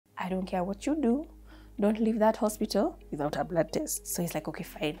don't care what you do. Don't leave that hospital without a blood test. So he's like, okay,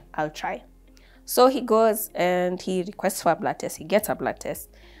 fine, I'll try. So he goes and he requests for a blood test. He gets a blood test.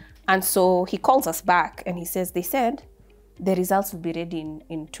 And so he calls us back and he says, they said the results will be ready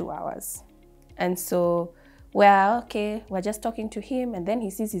in 2 hours. And so we're just talking to him, and then he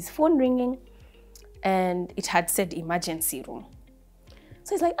sees his phone ringing and it had said emergency room.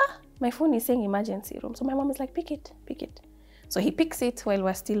 So he's like, my phone is saying emergency room. So my mom is like, pick it. So he picks it while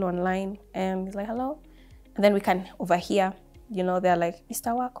we're still online and he's like, hello. And then we can overhear, they're like,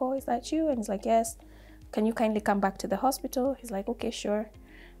 Mr. Wako, is that you? And he's like, yes. Can you kindly come back to the hospital? He's like, okay, sure.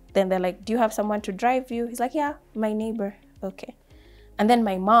 Then they're like, do you have someone to drive you? He's like, yeah, my neighbor. Okay. And then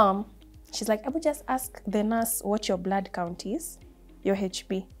my mom, she's like, I would just ask the nurse what your blood count is, your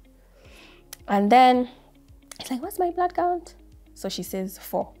HB. And then he's like, what's my blood count? So she says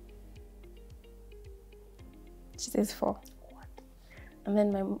 4. She says 4. What? And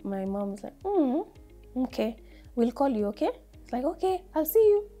then my mom's like, okay, we'll call you, okay? It's like, okay, I'll see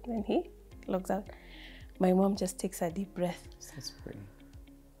you. Then he logs out. My mom just takes a deep breath. Starts praying.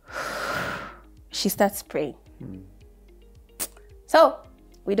 She starts praying. So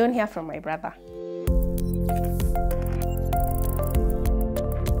we don't hear from my brother.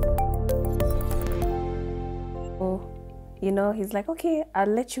 So, he's like, okay, I'll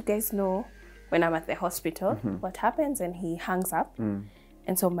let you guys know when I'm at the hospital what happens, and he hangs up.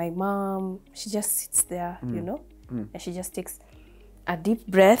 And so my mom, she just sits there, and she just takes a deep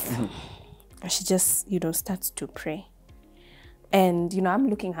breath and she just, starts to pray. And, I'm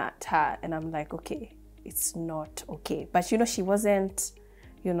looking at her and I'm like, okay, it's not okay. But, she wasn't,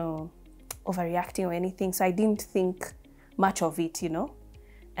 overreacting or anything. So I didn't think much of it, and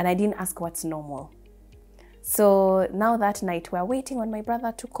I didn't ask what's normal. So now that night we're waiting on my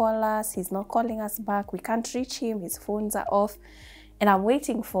brother to call us. He's not calling us back. We can't reach him. His phones are off. And I'm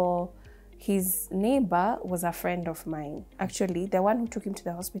waiting for his neighbor was a friend of mine. Actually, the one who took him to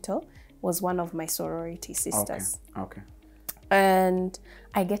the hospital was one of my sorority sisters. Okay. And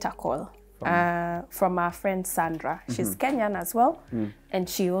I get a call from our friend Sandra. She's Kenyan as well. And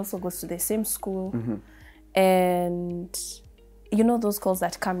she also goes to the same school. And those calls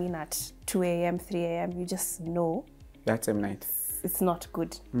that come in at 2 a.m., 3 a.m., you just know. That same night. It's not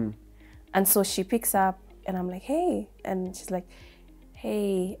good. And so she picks up and I'm like, hey. And she's like,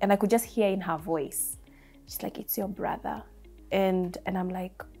 hey. And I could just hear in her voice. She's like, it's your brother. And I'm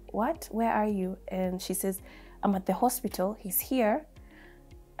like, what? Where are you? And she says, I'm at the hospital. He's here.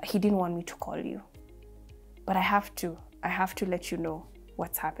 He didn't want me to call you. But I have to let you know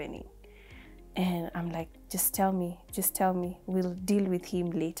what's happening. And I'm like, just tell me. We'll deal with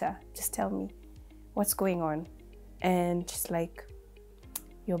him later. Just tell me what's going on. And she's like,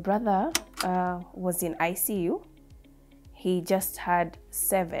 your brother was in ICU. He just had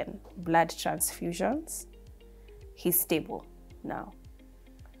 7 blood transfusions. He's stable now.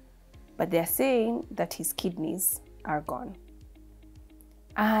 But they're saying that his kidneys are gone.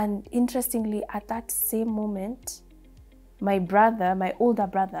 And interestingly, at that same moment, my older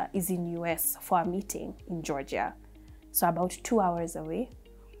brother is in US for a meeting in Georgia. So about 2 hours away.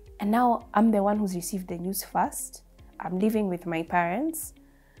 And now I'm the one who's received the news first. I'm living with my parents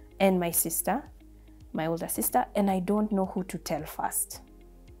and my sister, my older sister, and I don't know who to tell first.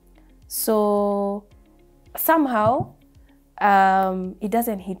 So somehow, it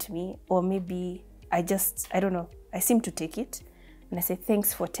doesn't hit me, or maybe I don't know. I seem to take it. And I say,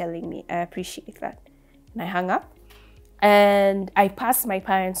 thanks for telling me. I appreciate that. And I hung up. And I pass my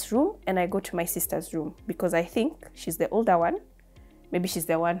parents' room and I go to my sister's room because I think she's the older one. Maybe she's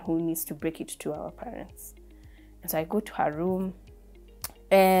the one who needs to break it to our parents. And so I go to her room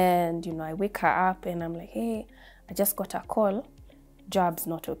and, I wake her up and I'm like, hey, I just got a call. Job's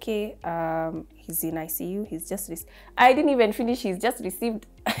not okay. He's in ICU. I didn't even finish. He's just received.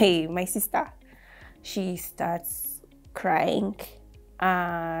 Hey, my sister, she starts crying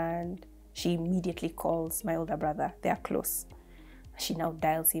and she immediately calls my older brother. They are close. She now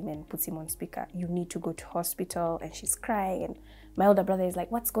dials him and puts him on speaker. You need to go to hospital. And she's crying. And my older brother is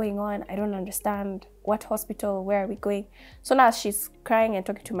like, what's going on? I don't understand. What hospital? Where are we going? So now she's crying and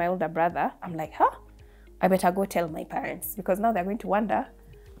talking to my older brother. I'm like, I better go tell my parents because now they're going to wonder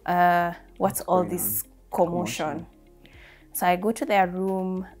what's all this commotion. So I go to their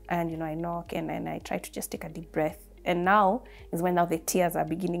room and, I knock and I try to just take a deep breath. And now is when the tears are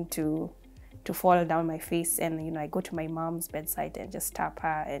beginning to fall down my face. And, I go to my mom's bedside and just tap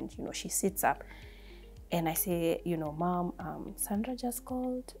her and, she sits up. And I say, Mom, Sandra just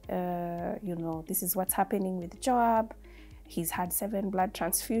called. This is what's happening with Joab. He's had 7 blood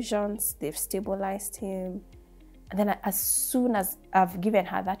transfusions. They've stabilized him. And then as soon as I've given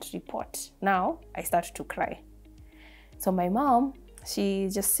her that report, now I start to cry. So my mom, she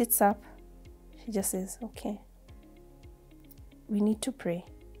just sits up. She just says, okay, we need to pray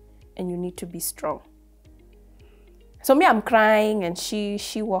and you need to be strong. So me, I'm crying, and she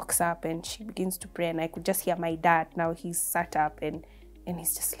walks up and she begins to pray, and I could just hear my dad. Now he's sat up and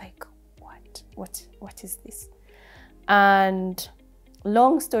he's just like, what is this? And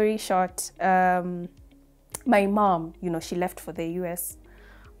long story short, my mom, you know, she left for the US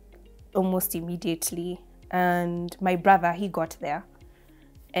almost immediately, and my brother, he got there,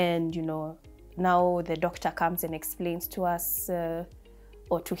 and you know, now the doctor comes and explains to us,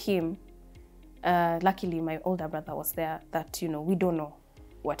 or to him, luckily my older brother was there, that, you know, we don't know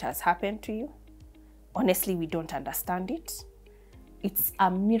what has happened to you. Honestly, we don't understand it. It's a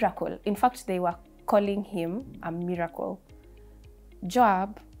miracle. In fact, they were calling him a miracle.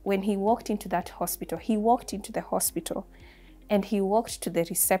 Joab, when he walked into that hospital, he walked into the hospital and he walked to the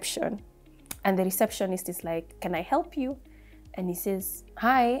reception, and the receptionist is like, can I help you? And he says,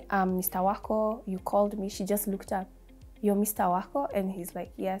 hi, I'm Mr. Wako, you called me. She just looked up, you're Mr. Wako? And he's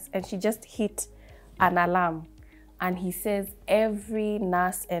like, yes. And she just hit an alarm. And he says every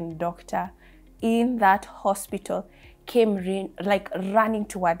nurse and doctor in that hospital came running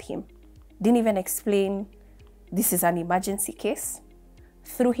toward him. Didn't even explain this is an emergency case.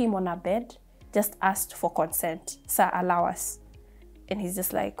 Threw him on a bed, just asked for consent. Sir, allow us. And he's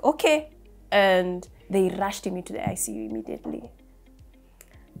just like, okay. And they rushed him into the ICU immediately.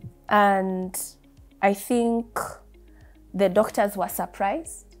 And I think the doctors were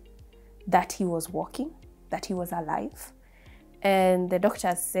surprised that he was walking, that he was alive. And the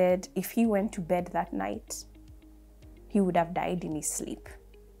doctors said if he went to bed that night, he would have died in his sleep.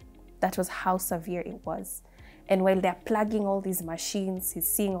 That was how severe it was. And while they're plugging all these machines, he's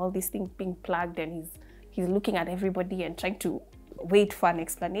seeing all these things being plugged, and he's looking at everybody and trying to wait for an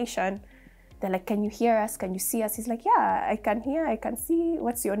explanation. They're like, can you hear us? Can you see us? He's like, yeah, I can hear, I can see.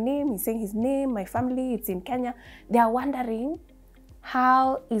 What's your name? He's saying his name, my family, it's in Kenya. They are wondering,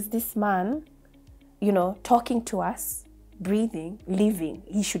 how is this man, you know, talking to us, breathing, living?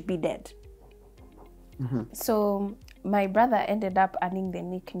 He should be dead. Mm-hmm. So my brother ended up earning the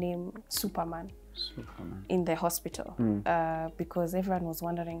nickname Superman in the hospital, because everyone was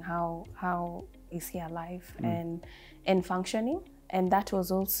wondering how is he alive and functioning. And that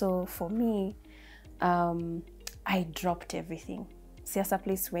was also, for me, I dropped everything. Siasa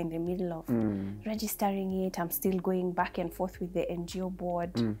Place, we're in the middle of registering it. I'm still going back and forth with the NGO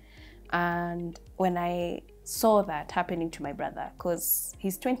board. And when I saw that happening to my brother, because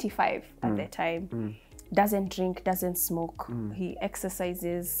he's 25 at the time, doesn't drink, doesn't smoke, he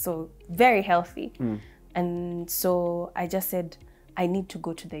exercises, so very healthy. And so I just said, I need to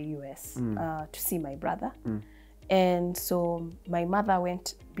go to the US to see my brother. And so my mother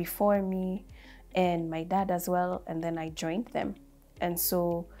went before me, and my dad as well, and then I joined them. And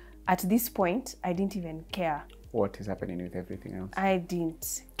so at this point, I didn't even care what is happening with everything else. I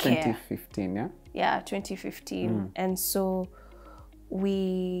didn't care. 2015, yeah? Yeah, 2015. And so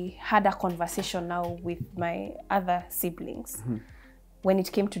we had a conversation now with my other siblings when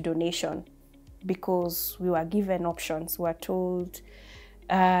it came to donation, because we were given options. We were told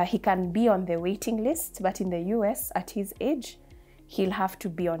he can be on the waiting list, but in the US, at his age, he'll have to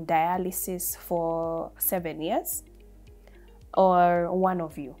be on dialysis for 7 years, or one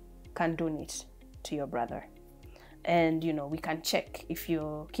of you can donate to your brother. And, you know, we can check if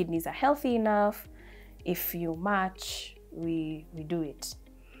your kidneys are healthy enough. If you match, we do it.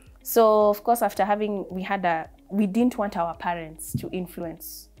 So, of course, after having, we didn't want our parents to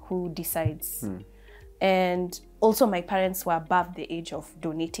influence who decides. And also my parents were above the age of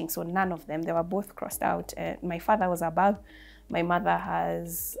donating, so none of them, they were both crossed out. My father was above. My mother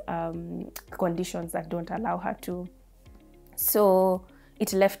has conditions that don't allow her to. So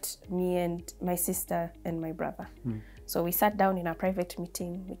it left me and my sister and my brother. So we sat down in a private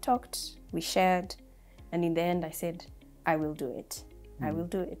meeting, we talked, we shared, and in the end I said, I will do it. I will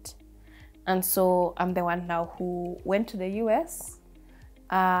do it. And so I'm the one now who went to the US.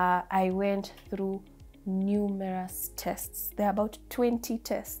 I went through numerous tests. There are about 20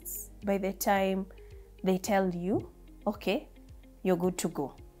 tests by the time they tell you, okay, you're good to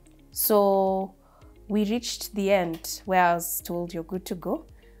go. So we reached the end where I was told you're good to go.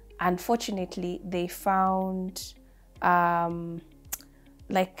 Unfortunately, they found,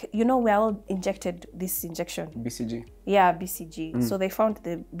 like, you know, we're all injected this injection. BCG? Yeah, BCG. So they found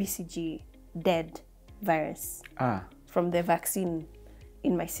the BCG dead virus from the vaccine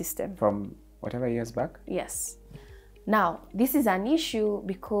in my system. From whatever years back? Yes. Now, this is an issue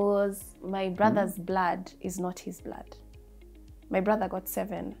because my brother's blood is not his blood. My brother got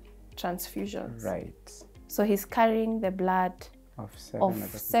 7 transfusions. Right. So he's carrying the blood Of of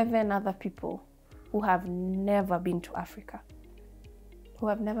 7 other people who have never been to Africa. Who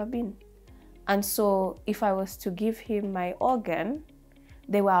have never been. And so if I was to give him my organ,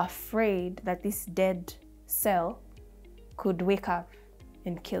 they were afraid that this dead cell could wake up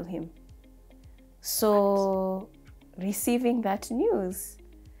and kill him. So receiving that news,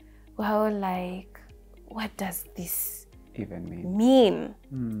 we were like, what does this even mean?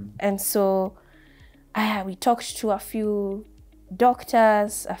 And so we talked to a few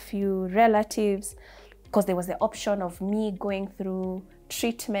doctors, a few relatives, because there was the option of me going through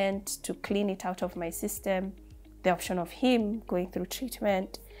treatment to clean it out of my system, the option of him going through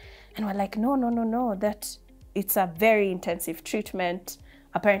treatment. And we're like, no, that it's a very intensive treatment.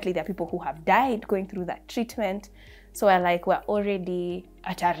 Apparently there are people who have died going through that treatment. So we're like, we're already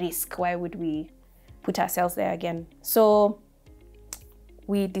at a risk. Why would we put ourselves there again? So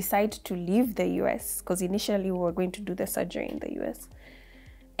we decided to leave the US because initially we were going to do the surgery in the US.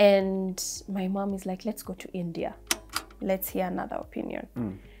 And my mom is like, let's go to India. Let's hear another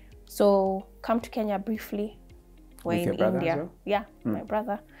opinion. So come to Kenya briefly. We're in India. Well? Yeah, my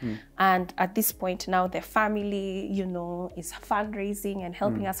brother. And at this point now the family, you know, is fundraising and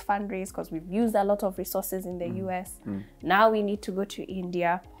helping us fundraise because we've used a lot of resources in the US. Now we need to go to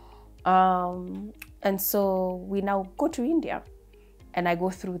India. And so we now go to India and I go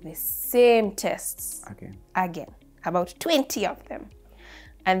through the same tests again, about 20 of them.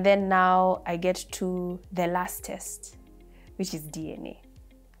 And then now I get to the last test, which is DNA.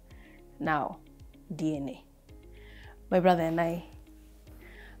 Now, DNA. My brother and I,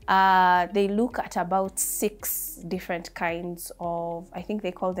 they look at about 6 different kinds of, I think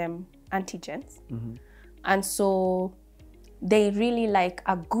they call them antigens. And so they really like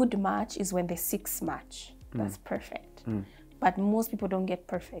a good match is when the 6 match. That's perfect. But most people don't get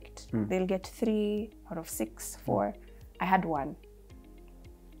perfect. They'll get 3 out of 6, 4. I had 1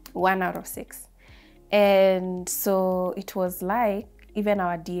 out of 6. And so it was like, even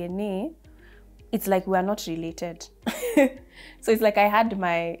our DNA, it's like we are not related. So it's like I had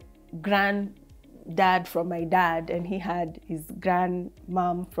my granddad from my dad and he had his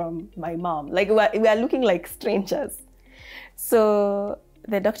grandmom from my mom. Like we are looking like strangers. So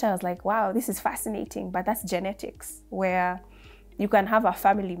the doctor was like, wow, this is fascinating, but that's genetics, where you can have a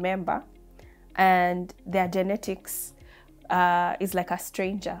family member and their genetics is like a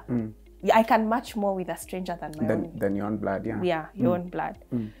stranger. I can match more with a stranger than my own. Than your own blood, yeah. Yeah, your own blood.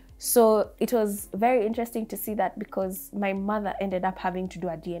 So it was very interesting to see that because my mother ended up having to do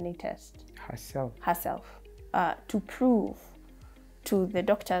a DNA test. Herself. To prove to the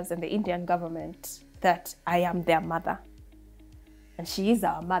doctors and the Indian government that I am their mother. And she is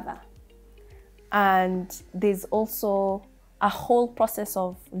our mother. And there's also a whole process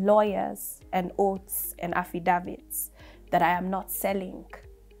of lawyers and oaths and affidavits that I am not selling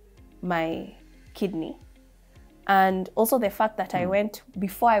my kidney. And also the fact that I went,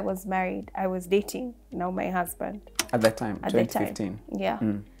 before I was married, I was dating now my husband. At that time, 2015. Yeah.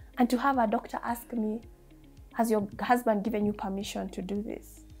 And to have a doctor ask me, has your husband given you permission to do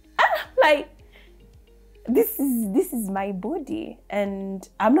this? Like, this is my body. And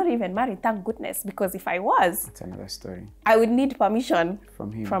I'm not even married, thank goodness, because if I was, that's another story. I would need permission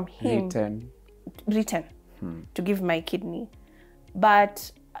from him. Written to give my kidney.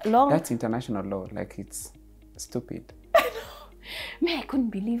 But that's international law, like it's stupid. I know. Man, I couldn't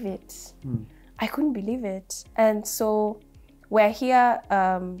believe it. I couldn't believe it. And so we're here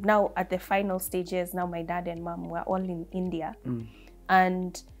now at the final stages. Now my dad and mom were all in India.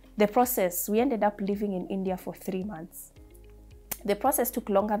 And the process, we ended up living in India for 3 months. The process took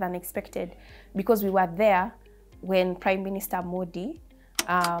longer than expected because we were there when Prime Minister Modi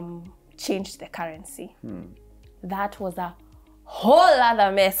changed the currency. That was a whole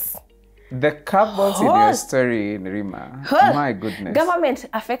other mess. The couples in your story, Nerima, my goodness. Government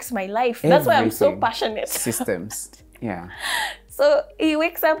affects my life. That's why I'm so passionate. Systems, yeah. So he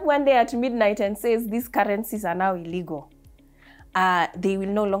wakes up one day at midnight and says, these currencies are now illegal. They will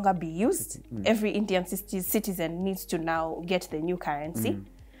no longer be used. Every Indian citizen needs to now get the new currency.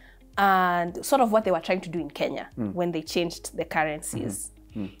 And sort of what they were trying to do in Kenya when they changed the currencies.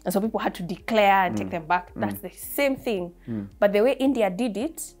 And so people had to declare and take them back. That's the same thing. But the way India did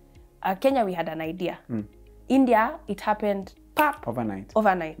it, Kenya, we had an idea. India, it happened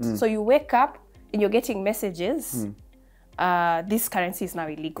overnight. So you wake up and you're getting messages, this currency is now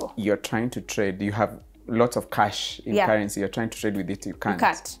illegal. You're trying to trade. You have lots of cash in currency. You're trying to trade with it. You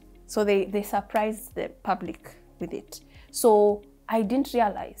can't. So they surprised the public with it. So I didn't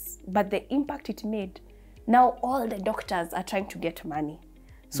realize, but the impact it made, now all the doctors are trying to get money.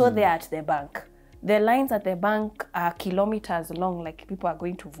 So they're at the bank. The lines at the bank are kilometers long, like people are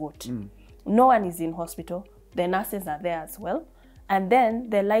going to vote. No one is in hospital. The nurses are there as well. And then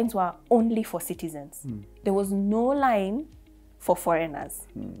the lines were only for citizens. There was no line for foreigners.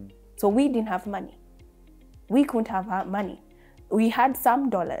 So we didn't have money. We couldn't have money. We had some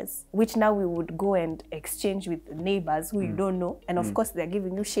dollars, which now we would go and exchange with neighbors who you don't know. And of course, they're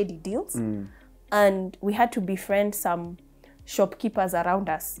giving you shady deals. And we had to befriend some shopkeepers around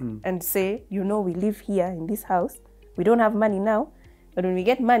us and say, you know, we live here in this house. We don't have money now, but when we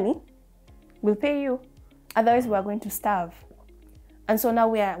get money, we'll pay you. Otherwise, we are going to starve. And so now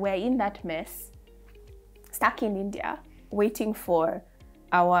we're in that mess, stuck in India, waiting for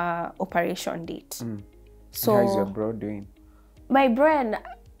our operation date. So how's your bro doing? My bro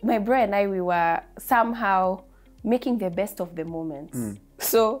and I, we were somehow making the best of the moments.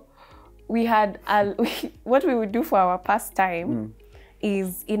 So we had, what we would do for our pastime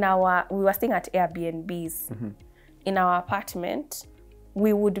is we were staying at Airbnbs. In our apartment,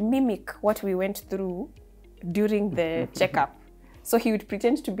 we would mimic what we went through during the checkup. So he would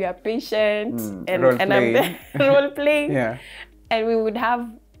pretend to be a patient and I'm there role playing. Yeah. And we would have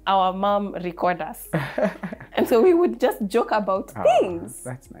our mom record us. And so we would just joke about things.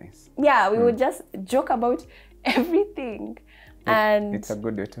 That's nice. Yeah, we would just joke about everything. And it's a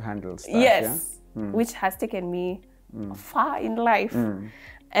good way to handle stuff. Yes, which has taken me far in life.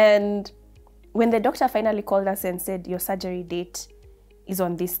 And when the doctor finally called us and said, your surgery date is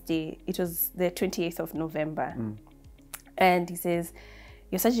on this day, it was the 28th of November. And he says,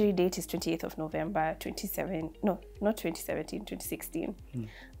 your surgery date is 28th of November, 2016.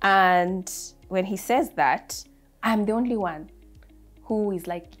 And when he says that, I'm the only one who is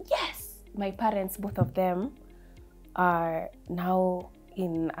like, yes, my parents, both of them, are now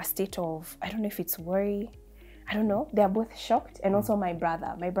in a state of, I don't know if it's worry, I don't know. They're both shocked. And also my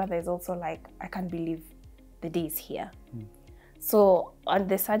brother. My brother is also like, I can't believe the day is here. So on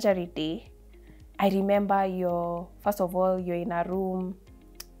the surgery day, I remember first of all, you're in a room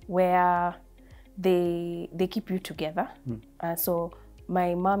where they keep you together. So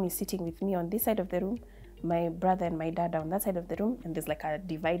my mom is sitting with me on this side of the room. My brother and my dad are on that side of the room, and there's like a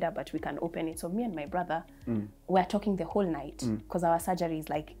divider, but we can open it. So me and my brother, we're talking the whole night because our surgery is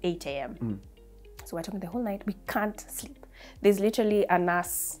like 8 a.m. So we're talking the whole night. We can't sleep. There's literally a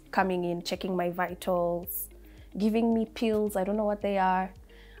nurse coming in, checking my vitals, giving me pills. I don't know what they are.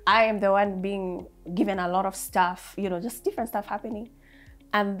 I am the one being given a lot of stuff, you know, just different stuff happening.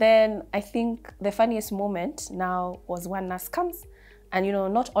 And then I think the funniest moment now was when nurse comes. And, you know,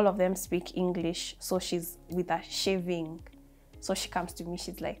 not all of them speak English. So she's with a shaving. So she comes to me,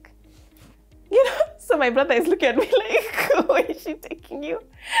 she's like, you know, so my brother is looking at me like, where is she taking you?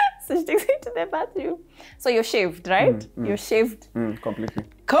 So she takes me to the bathroom. So you're shaved, right? You're shaved. Completely.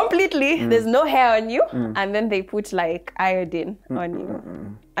 Completely. There's no hair on you. And then they put like iodine on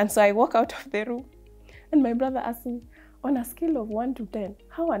you. And so I walk out of the room. And my brother asks me, on a scale of 1 to 10,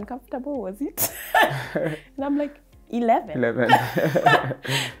 how uncomfortable was it? And I'm like, 11. And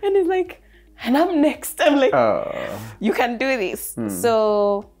he's like, and I'm next. I'm like, you can do this.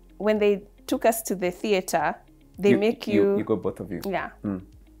 So when they took us to the theater, they make you... You go both of you. Yeah.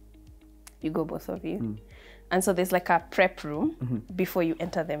 You go both of you. And so there's like a prep room before you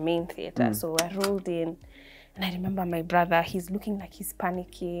enter the main theater. So I rolled in and I remember my brother, he's looking like he's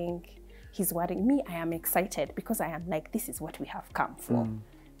panicking. He's worrying me. I am excited because I am like, this is what we have come for.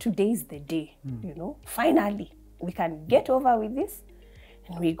 Today's the day, you know, finally. We can get over with this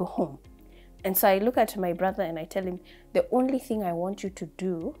and we go home. And so I look at my brother and I tell him, the only thing I want you to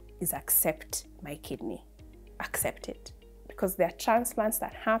do is accept my kidney. Accept it. Because there are transplants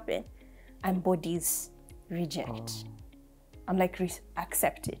that happen and bodies reject. I'm like,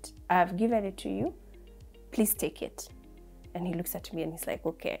 accept it. I've given it to you. Please take it. And he looks at me and he's like,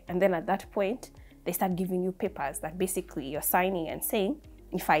 okay. And then at that point, they start giving you papers that basically you're signing and saying,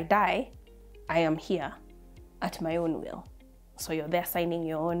 if I die, I am here at my own will. So you're there signing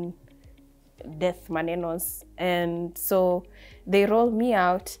your own death manenos. And so they roll me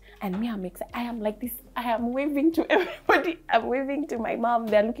out and me, I'm excited. I am like this, I am waving to everybody. I'm waving to my mom.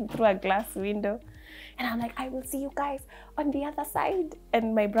 They're looking through a glass window. And I'm like, I will see you guys on the other side.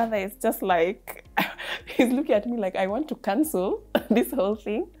 And my brother is just like, he's looking at me like, I want to cancel this whole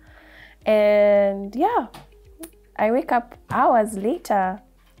thing. And yeah, I wake up hours later,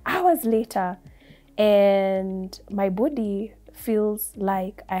 and my body feels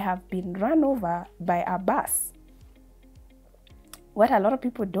like I have been run over by a bus. What a lot of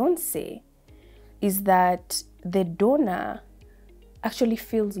people don't say is that the donor actually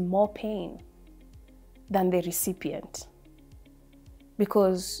feels more pain than the recipient,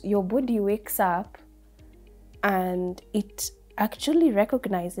 because your body wakes up and it actually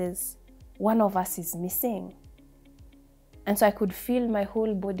recognizes one of us is missing. And so I could feel my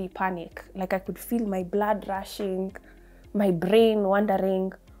whole body panic. Like I could feel my blood rushing, my brain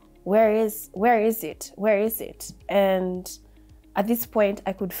wondering, where is it? Where is it? And at this point,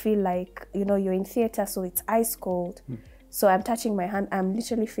 I could feel like, you know, you're in theater, so it's ice cold. So I'm touching my hand. I'm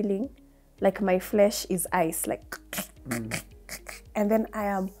literally feeling like my flesh is ice, like, and then I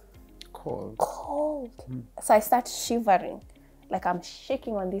am cold. So I start shivering, like I'm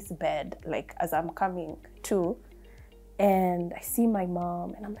shaking on this bed, like as I'm coming to, and I see my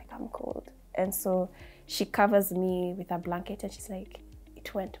mom and I'm like, I'm cold. And so she covers me with a blanket and she's like,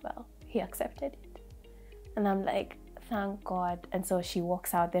 it went well. He accepted it. And I'm like, thank God. And so she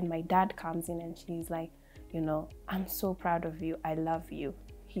walks out. Then my dad comes in and she's like, you know, I'm so proud of you. I love you.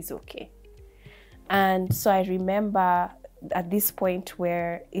 He's okay. And so I remember at this point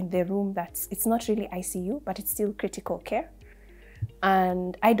where in the room it's not really ICU, but it's still critical care.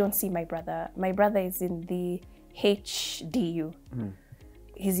 And I don't see my brother. My brother is in the HDU.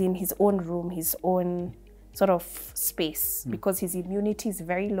 He's in his own room, his own sort of space, because his immunity is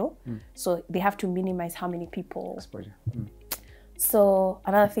very low. So they have to minimize how many people. So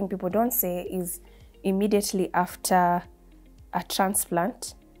another thing people don't say is immediately after a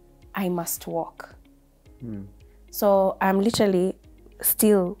transplant, I must walk. So I'm literally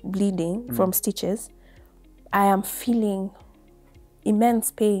still bleeding from stitches. I am feeling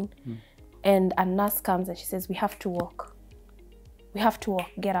immense pain. And a nurse comes and she says, we have to walk. We have to walk.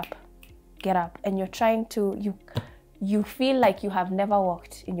 Get up. Get up. And you're trying to, you feel like you have never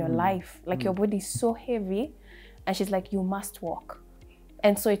walked in your life. Like your body is so heavy. And she's like, you must walk.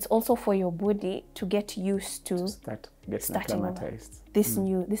 And so it's also for your body to get used to getting acclimatized. This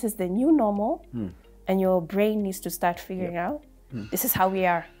is the new normal. And your brain needs to start figuring out, this is how we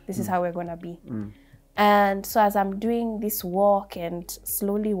are. This is how we're going to be. And so as I'm doing this walk and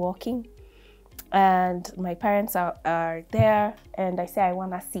slowly walking, and my parents are there, and I say, I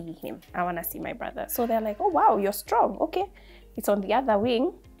want to see him. I want to see my brother. So they're like, oh, wow, you're strong. Okay. It's on the other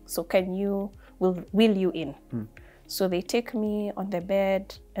wing. So will you in? So they take me on the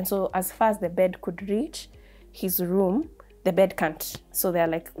bed. And so as far as the bed could reach his room, the bed can't. So they're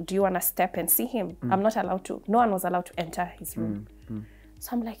like, do you want to step and see him? I'm not allowed to. No one was allowed to enter his room. So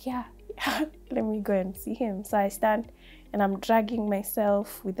I'm like, yeah, let me go and see him. So I stand and I'm dragging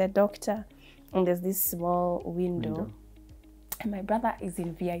myself with the doctor. And there's this small window. And my brother is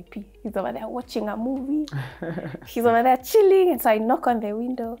in VIP. He's over there watching a movie. He's over there chilling. And so I knock on the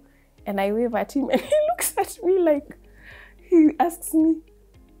window and I wave at him. And he looks at me like, he asks me,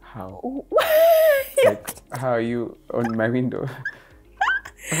 how? Like, how are you on my window?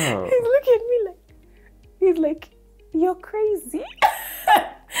 He's looking at me like, he's like, you're crazy.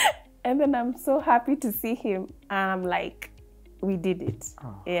 And then I'm so happy to see him. And I'm like, we did it.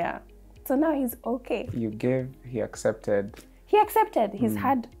 Yeah. So now he's okay. He accepted. He accepted. He's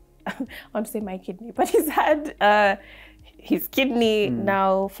had, I want to say my kidney, but he's had his kidney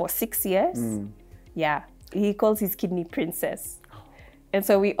now for 6 years. Yeah. He calls his kidney princess. And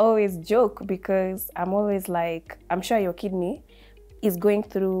so we always joke because I'm always like, I'm sure your kidney is going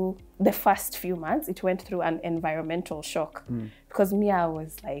through the first few months. It went through an environmental shock. Because me, I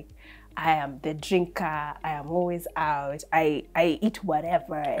was like, I am the drinker. I am always out. I eat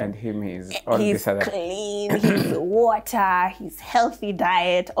whatever. And him, he's clean. He's water. He's healthy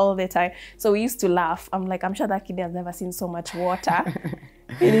diet all the time. So we used to laugh. I'm like, I'm sure that kid has never seen so much water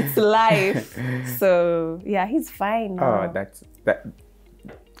in its life. So yeah, he's fine now. Oh, that.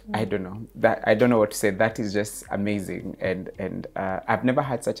 I don't know. I don't know what to say. That is just amazing. And I've never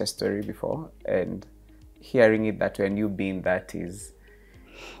had such a story before. And hearing it that way and you being that is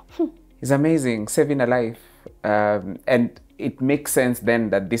amazing, saving a life. And it makes sense then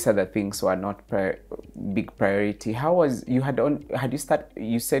that these other things were not big priority. How was, you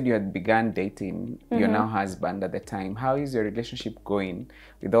said you had begun dating your now husband at the time. How is your relationship going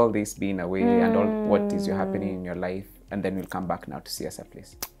with all this being away and all what is happening in your life? And then we'll come back now to Siasa,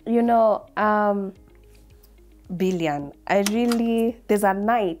 please. You know, Billion, there's a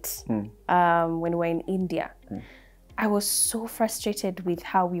night when we were in India. I was so frustrated with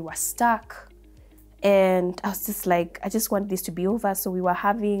how we were stuck. And I was just like, I just want this to be over. So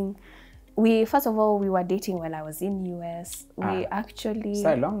first of all, we were dating while I was in US. We actually... Is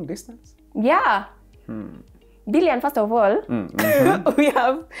that long distance? Yeah. Billion, first of all,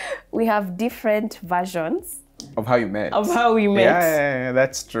 we have different versions. Of how you met. Of how we met. Yeah,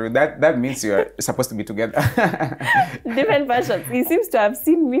 that's true. That means you're supposed to be together. Different versions. He seems to have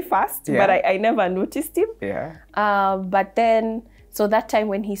seen me first, but I never noticed him. Yeah. But then, so that time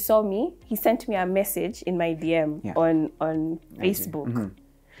when he saw me, he sent me a message in my DM on Facebook.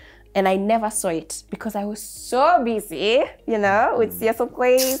 And I never saw it because I was so busy, you know, with Siasa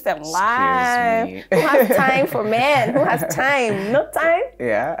Place and life. Who has time for men? Who has time? No time?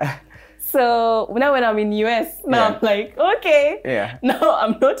 Yeah. So now when I'm in US, now I'm like, okay. Yeah. No,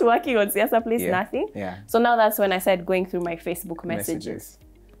 I'm not working on Siasa Place, nothing. Yeah. So now that's when I started going through my Facebook messages.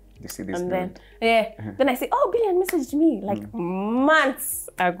 You see this and then, then I say, oh, Billion messaged me like months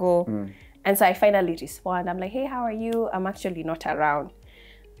ago. And so I finally respond. I'm like, hey, how are you? I'm actually not around.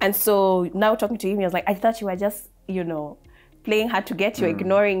 And so now talking to him, he was like, I thought you were just, you know, playing hard to get, you're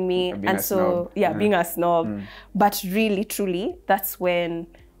ignoring me. Being and a so, snob. being a snob. But really, truly, that's when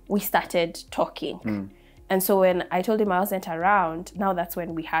we started talking. And so when I told him I wasn't around, now that's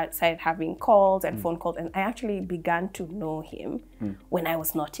when we started having calls and phone calls. And I actually began to know him when I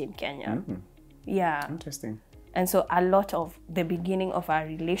was not in Kenya. Yeah. Interesting. And so a lot of the beginning of our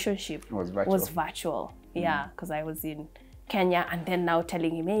relationship was virtual. Yeah, because I was in Kenya, and then now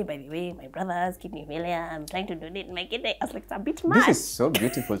telling him, hey, by the way, my brother's kidney failure, I'm trying to donate my kidney. I was like, it's a bit mad. This is so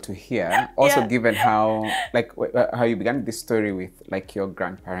beautiful to hear. Also, given how, like, how you began this story with, like, your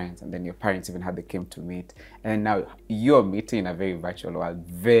grandparents, and then your parents, even how they came to meet, and now you're meeting in a very virtual world,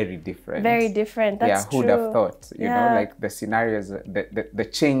 very different. Very different. That's true. Who'd have thought? You know, like the scenarios, the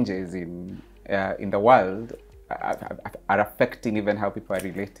changes in the world are affecting even how people are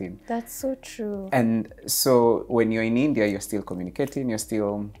relating. That's so true. And so when you're in India, you're still communicating, you're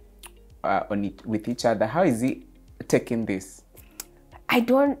still with each other. How is he taking this? He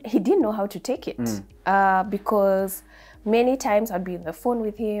didn't know how to take it because many times I'd be on the phone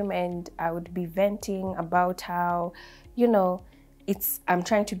with him and I would be venting about how, you know, I'm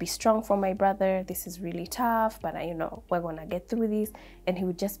trying to be strong for my brother. This is really tough, but you know, we're gonna get through this. And he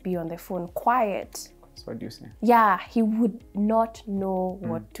would just be on the phone quiet. So what do you say? Yeah, he would not know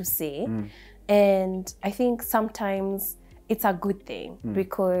what to say. And I think sometimes it's a good thing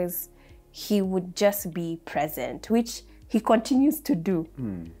because he would just be present, which he continues to do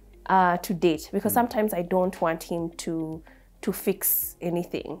to date. Because sometimes I don't want him to fix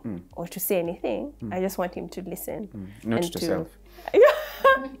anything or to say anything. I just want him to listen. Not to self.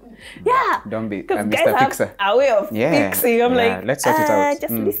 Yeah. Don't be Mr. Fixer. Have a way of fixing. I'm like, let's sort it out.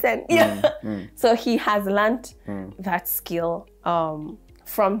 Just listen. So he has learned that skill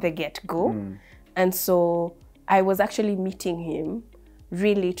from the get-go. And so I was actually meeting him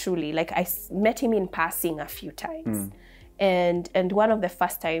really, truly. Like I met him in passing a few times. And one of the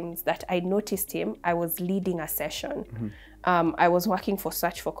first times that I noticed him, I was leading a session. I was working for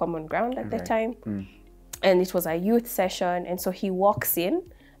Search for Common Ground at the time. And it was a youth session. And so he walks in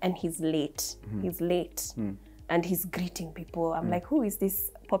and he's late. He's late. And he's greeting people. I'm like, who is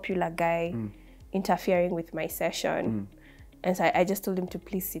this popular guy interfering with my session? And so I just told him to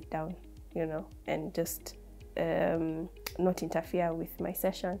please sit down, you know, and just not interfere with my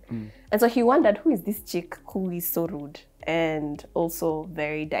session. And so he wondered, who is this chick who is so rude and also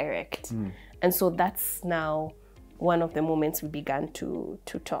very direct? And so that's now one of the moments we began to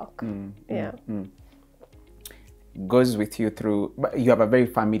talk. Goes with you through, but you have a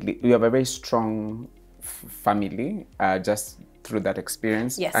very strong family just through that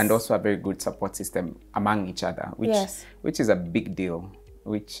experience, and also a very good support system among each other, which is a big deal.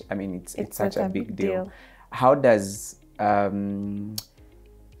 Which, I mean, it's such a big deal. How does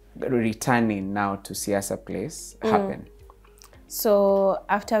returning now to Siasa Place happen? So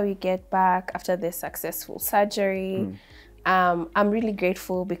after we get back, after the successful surgery, I'm really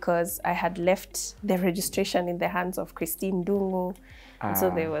grateful because I had left the registration in the hands of Christine Dungu. And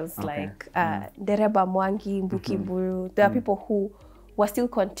so there was like Nerima Mwangi, Mbuki Mburu. There are people who were still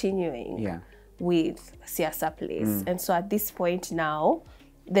continuing with Siasa Place. And so at this point now,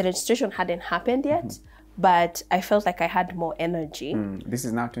 the registration hadn't happened yet, but I felt like I had more energy. This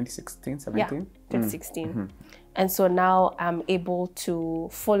is now 2016, 17? Yeah, 2016. And so now I'm able to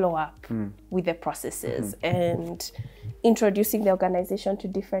follow up with the processes and introducing the organization to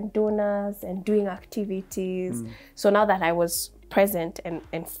different donors and doing activities. So now that I was present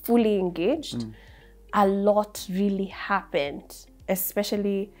and fully engaged, a lot really happened,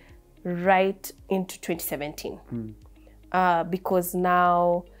 especially right into 2017. Because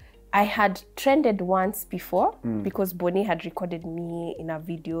now I had trended once before because Bonnie had recorded me in a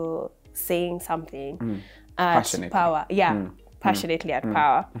video saying something at Power. Passionately at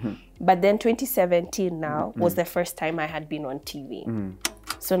Power. But then 2017 now was the first time I had been on TV.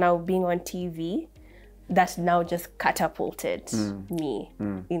 So now being on TV, that now just catapulted me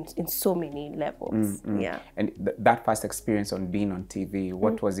in so many levels. Yeah. And that first experience on being on TV,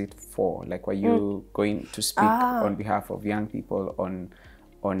 what was it for? Like, were you going to speak on behalf of young people on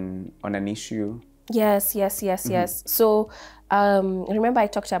an issue? Yes. So remember I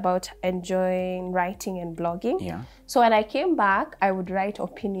talked about enjoying writing and blogging. Yeah. So when I came back, I would write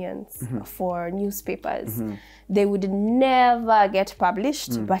opinions for newspapers. They would never get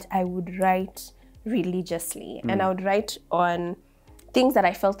published, but I would write religiously, and I would write on things that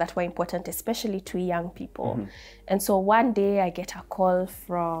I felt that were important, especially to young people. And so one day I get a call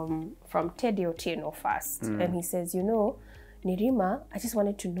from Teddy Otieno first, and he says, you know, Nerima, I just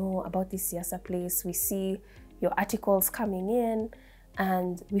wanted to know about this Siasa place. We see your articles coming in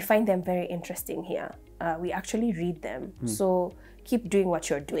and we find them very interesting here. We actually read them. So keep doing what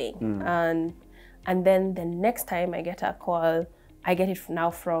you're doing. And then the next time I get a call, I get it now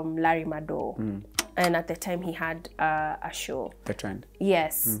from Larry Mado. And at the time he had a show. The Trend.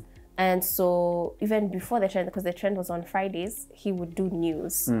 Yes. And so even before the Trend, because the Trend was on Fridays, he would do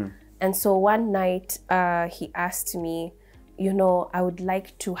news. And so one night he asked me, you know, I would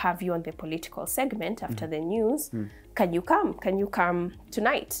like to have you on the political segment after the news. Can you come? Can you come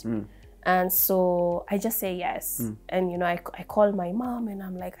tonight? And so I just say yes. And, you know, I call my mom and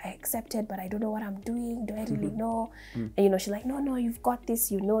I'm like, I accepted, but I don't know what I'm doing. Do I really know? And, you know, she's like, no, you've got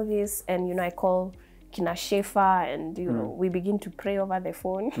this, you know this. And, you know, I call Kina Shefa and, you know, we begin to pray over the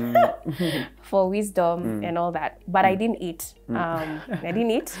phone for wisdom and all that. But I didn't eat. So I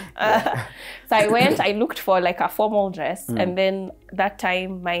went, I looked for like a formal dress. And then that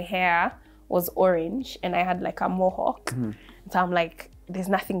time my hair was orange and I had like a mohawk. So I'm like, there's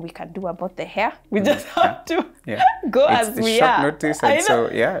nothing we can do about the hair. We just have to go as we are. Notice, and so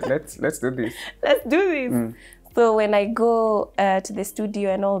let's do this. Let's do this. So when I go to the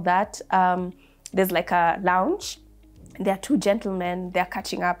studio and all that, there's like a lounge. There are two gentlemen. They're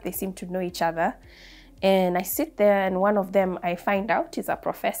catching up. They seem to know each other. And I sit there, and one of them I find out is a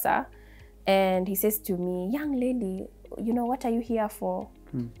professor, and he says to me, "Young lady, you know, what are you here for?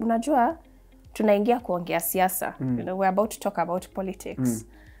 Unajua, tunaingia kuongea siasa. You know, we're about to talk about politics."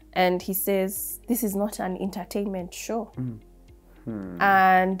 And he says, "This is not an entertainment show."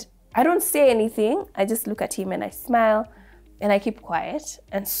 And I don't say anything. I just look at him and I smile and I keep quiet.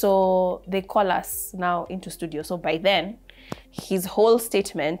 And so they call us now into studio. So by then, his whole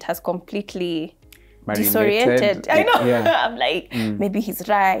statement has completely disoriented. I know. I'm like, maybe he's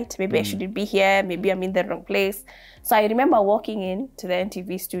right. Maybe I shouldn't be here. Maybe I'm in the wrong place. So I remember walking in to the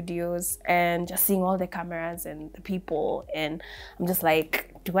NTV studios and just seeing all the cameras and the people. And I'm just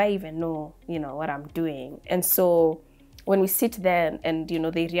like, do I even know, you know, what I'm doing? And so when we sit there and, you know,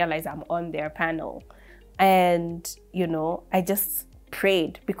 they realize I'm on their panel, and, you know, I just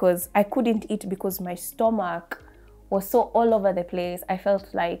prayed because I couldn't eat because my stomach was so all over the place. I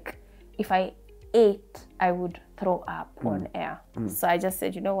felt like if I ate, I would throw up on air. So I just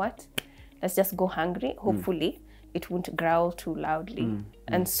said, you know what? Let's just go hungry. Hopefully it won't growl too loudly.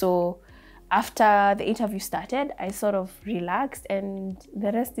 And so after the interview started, I sort of relaxed and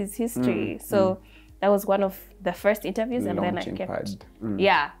the rest is history. So that was one of the first interviews, and then I kept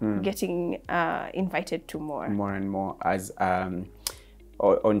getting invited to more and more. As on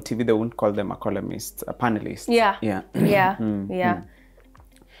TV they wouldn't call them a columnist, a panelist.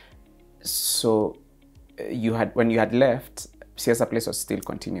 So when you had left, Siasa Place was still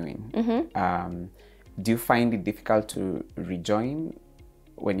continuing. Do you find it difficult to rejoin?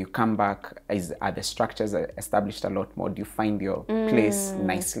 When you come back, are the structures established a lot more? Do you find your place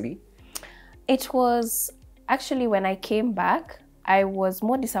nicely? It was actually, when I came back, I was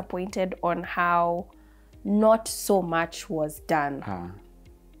more disappointed on how not so much was done.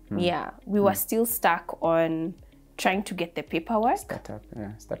 We were still stuck on trying to get the paperwork.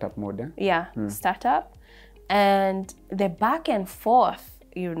 Startup mode. Startup. And the back and forth,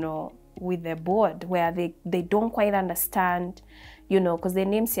 you know, with the board, where they don't quite understand, you know, because the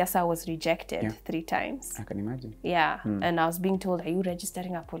name Siasa was rejected 3 times. I can imagine. And I was being told, are you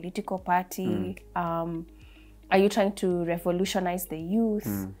registering a political party? Are you trying to revolutionize the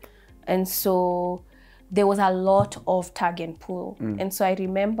youth? And so there was a lot of tug and pull. And so I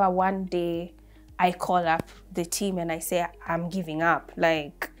remember one day I call up the team and I say, I'm giving up.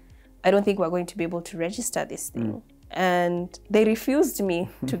 Like, I don't think we're going to be able to register this thing. And they refused me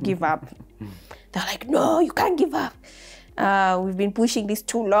to give up. They're like, no, you can't give up. We've been pushing this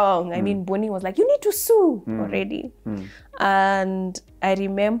too long. I mean, Bonnie was like, you need to sue already. And I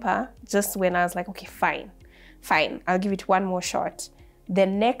remember just when I was like, okay, fine, I'll give it one more shot. The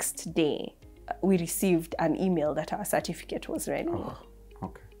next day, we received an email that our certificate was ready.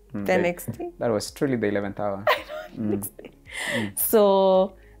 the next day. That was truly the 11th hour.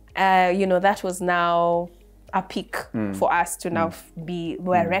 So, you know, that was now a peak for us to now be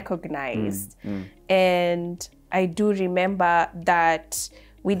recognized. And I do remember that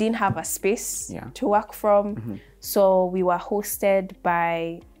we didn't have a space to work from. So we were hosted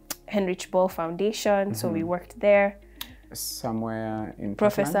by Heinrich Ball Foundation. So we worked there. Somewhere in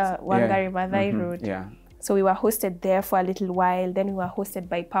Professor Wangari Maathai Road. Yeah. So we were hosted there for a little while. Then we were hosted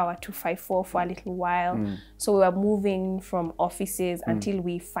by Power 254 for a little while. So we were moving from offices until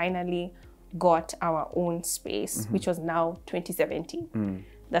we finally got our own space, which was now 2017.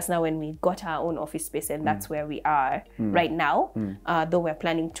 That's now when we got our own office space, and that's where we are right now, though we're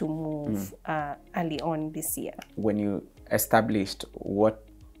planning to move early on this year. When you established, what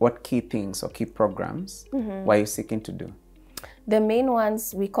key things or key programs were you seeking to do? The main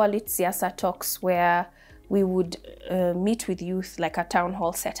ones, we call it Siasa Talks, where we would meet with youth, like a town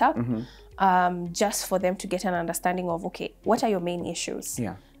hall setup, just for them to get an understanding of, okay, what are your main issues?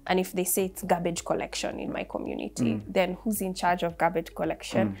 Yeah. And if they say it's garbage collection in my community, then who's in charge of garbage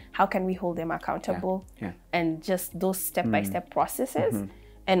collection? How can we hold them accountable? And just those step-by-step processes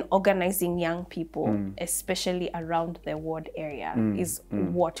and organizing young people, especially around the ward area, is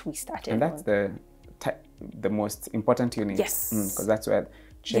what we started. And that's the most important unit. Yes. Because that's where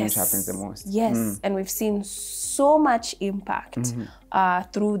change happens the most. Yes. And we've seen so much impact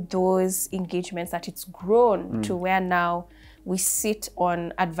through those engagements that it's grown to where now we sit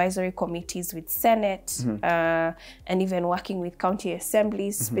on advisory committees with Senate and even working with county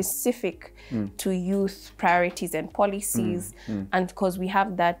assemblies specific to youth priorities and policies. And because we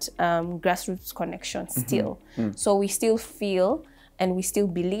have that grassroots connection still. So we still feel and we still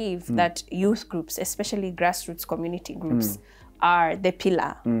believe that youth groups, especially grassroots community groups, are the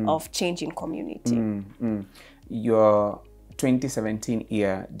pillar of change in community. Your 2017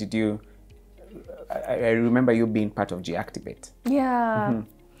 year, did you... I remember you being part of Activate. Yeah.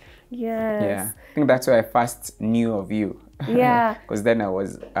 Yes. Yeah. I think that's where I first knew of you. Yeah. Because then I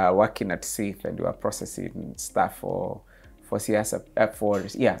was working at SIF and we were processing stuff for Siasa, for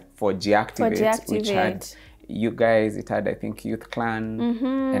Activate, which had you guys. It had, I think, Youth Clan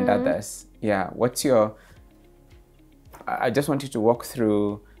and others. Yeah. What's your? I just want you to walk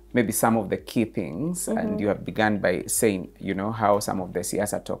through maybe some of the key things, and you have begun by saying, you know, how some of the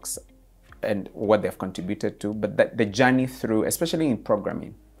Siasa talks and what they've contributed to, but the journey through, especially in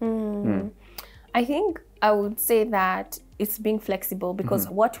programming. I think I would say that it's being flexible because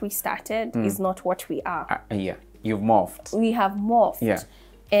what we started is not what we are. Yeah, you've morphed. We have morphed. Yeah.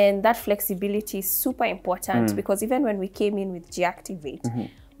 And that flexibility is super important because even when we came in with Activate,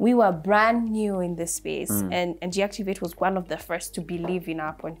 we were brand new in this space, and Activate was one of the first to believe in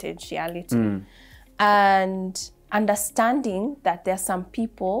our potentiality. And understanding that there are some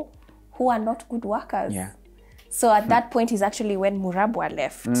people who are not good workers. Yeah. So at that point is actually when Murabwa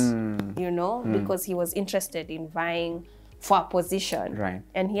left, you know, because he was interested in vying for a position. Right.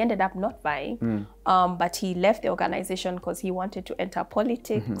 And he ended up not vying, but he left the organization because he wanted to enter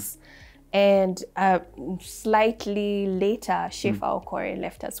politics. And slightly later, Shefa Okore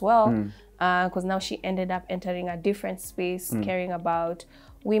left as well, because now she ended up entering a different space, caring about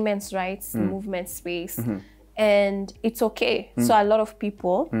women's rights, movement space. And it's okay. So a lot of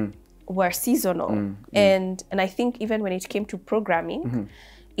people were seasonal. And I think even when it came to programming,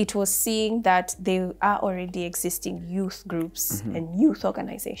 it was seeing that there are already existing youth groups and youth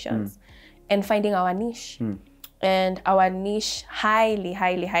organizations and finding our niche. And our niche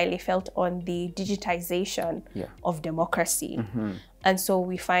highly felt on the digitization of democracy. And so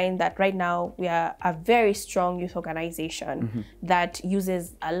we find that right now we are a very strong youth organization that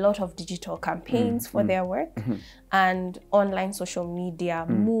uses a lot of digital campaigns for their work and online social media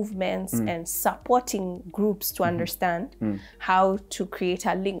movements and supporting groups to understand how to create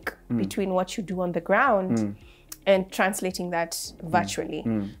a link between what you do on the ground and translating that virtually.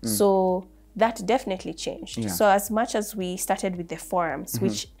 So that definitely changed. Yeah. So as much as we started with the forums,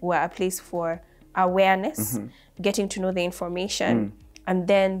 which were a place for awareness, getting to know the information, and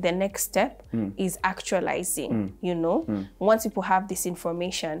then the next step is actualizing, you know. Once people have this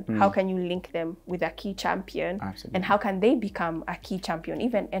information, how can you link them with a key champion? Absolutely. And how can they become a key champion?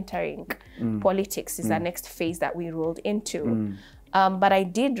 Even entering politics is the next phase that we rolled into. But I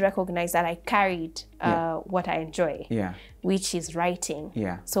did recognize that I carried what I enjoy, which is writing.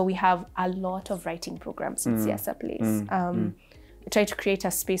 So we have a lot of writing programs in Siasa Place. We try to create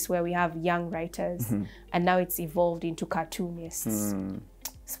a space where we have young writers, and now it's evolved into cartoonists,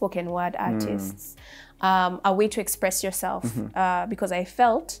 spoken word artists, a way to express yourself, because I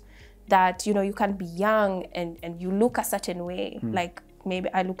felt that, you know, you can be young and you look a certain way. Like maybe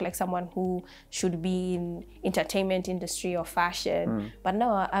I look like someone who should be in entertainment industry or fashion. But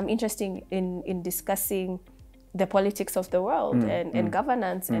no, I'm interested in discussing the politics of the world and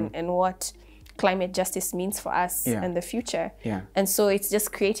governance and what climate justice means for us in the future. And so it's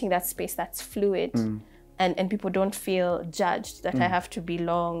just creating that space that's fluid. And people don't feel judged that I have to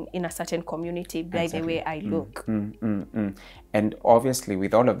belong in a certain community by the way I look. And obviously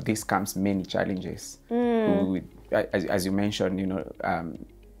with all of this comes many challenges. As you mentioned, you know,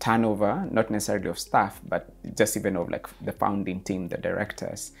 turnover, not necessarily of staff, but just even of like the founding team, the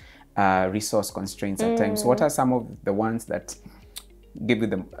directors, resource constraints at times. What are some of the ones that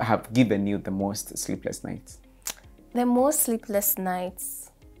have given you the most sleepless nights? The most sleepless nights,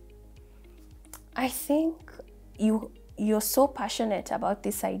 I think you're so passionate about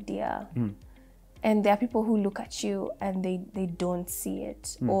this idea, and there are people who look at you and they don't see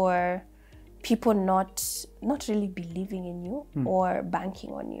it, or people not really believing in you or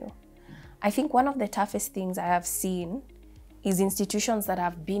banking on you. I think one of the toughest things I have seen is institutions that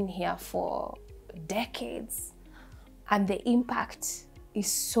have been here for decades, and the impact is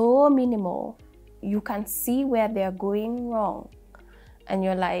so minimal. You can see where they're going wrong, and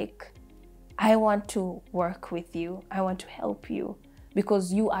you're like, I want to work with you. I want to help you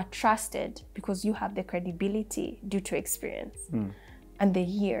because you are trusted, because you have the credibility due to experience and the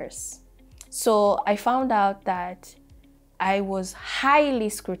years. So I found out that I was highly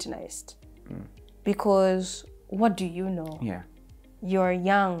scrutinized because what do you know? You're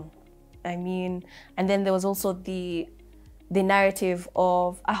young. I mean, and then there was also the narrative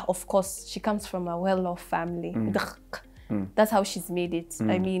of course, she comes from a well-off family. That's how she's made it.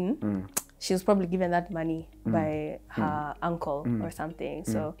 I mean, she was probably given that money by her uncle or something.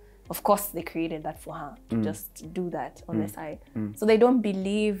 So of course they created that for her to just do that on the side. So they don't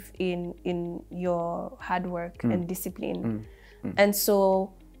believe in your hard work and discipline. And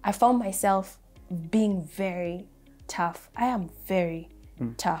so I found myself being very tough. I am very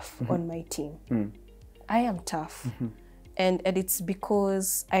tough on my team. I am tough. And it's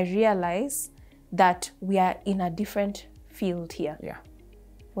because I realize that we are in a different field here.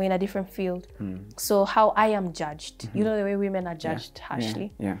 We're in a different field. So how I am judged, you know the way women are judged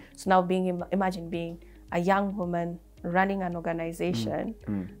harshly. So now imagine being a young woman running an organization,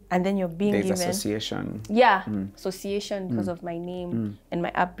 and then you're being given association. Association because of my name and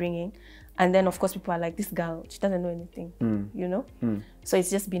my upbringing. And then of course people are like, this girl, she doesn't know anything, you know? So it's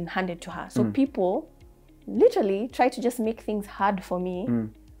just been handed to her. So people literally try to just make things hard for me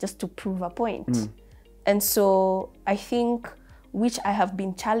just to prove a point. And so I think, which I have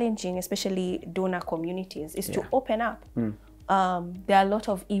been challenging, especially donor communities, is to open up. There are a lot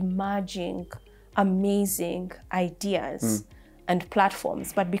of emerging, amazing ideas and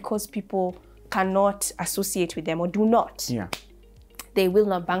platforms, but because people cannot associate with them or do not, they will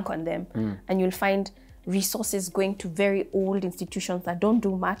not bank on them. And you'll find resources going to very old institutions that don't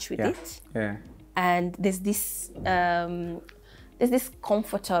do much with it. And there's this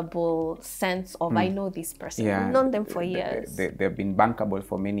comfortable sense of, I know this person, I've known them for years. They've been bankable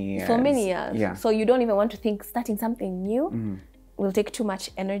for many years. For many years. So you don't even want to think starting something new will take too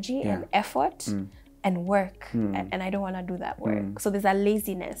much energy and effort and work. And I don't want to do that work. So there's a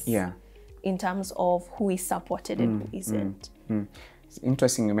laziness in terms of who is supported and who isn't. It's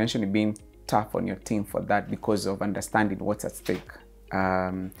interesting you mentioned it being tough on your team for that because of understanding what's at stake.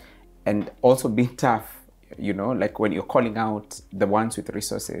 And also being tough, you know, like when you're calling out the ones with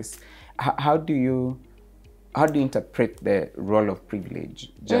resources, how do you interpret the role of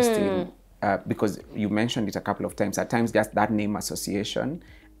privilege just in, because you mentioned it a couple of times, at times just that name association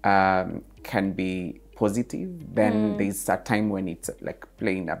can be positive, then there's a time when it's like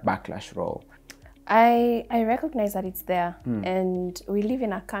playing a backlash role. I recognize that it's there, and we live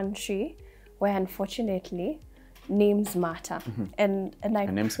in a country where unfortunately names matter, and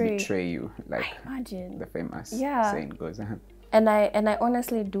names betray you, like I imagine the famous saying goes. And I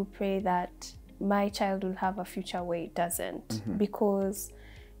honestly do pray that my child will have a future where it doesn't, because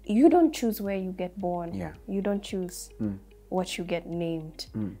you don't choose where you get born. You don't choose what you get named.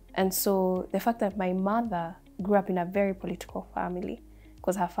 And so the fact that my mother grew up in a very political family,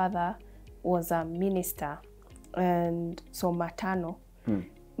 because her father was a minister, and so matano.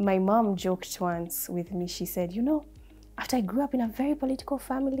 My mom joked once with me, she said, you know, after I grew up in a very political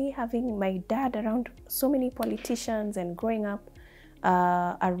family, having my dad around so many politicians and growing up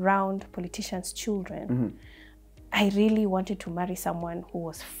around politicians' children, I really wanted to marry someone who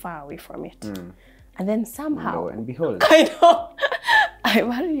was far away from it. And then somehow, lo and behold, I know, I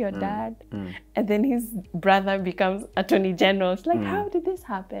married your dad, and then his brother becomes Attorney General. It's like, how did this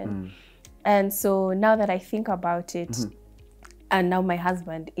happen? And so now that I think about it, and now my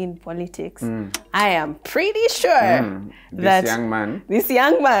husband in politics, I am pretty sure that this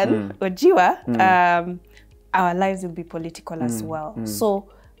young man, Ojiwa, our lives will be political as well. So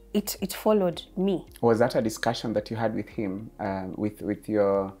it followed me. Was that a discussion that you had with him, with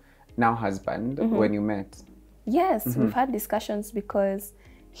your now husband, when you met? Yes, we've had discussions because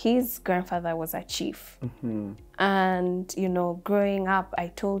his grandfather was a chief. And, you know, growing up, I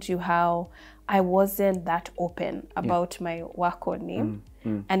told you how I wasn't that open about my Wako name.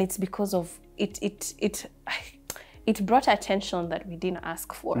 And it's because of it brought attention that we didn't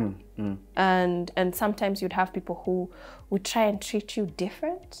ask for. And sometimes you'd have people who would try and treat you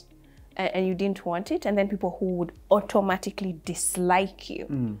different and you didn't want it. And then people who would automatically dislike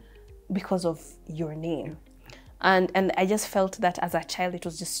you because of your name. And I just felt that as a child, it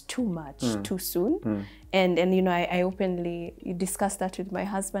was just too much, too soon. And you know, I openly discussed that with my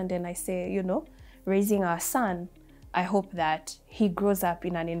husband, and I say, you know, raising our son, I hope that he grows up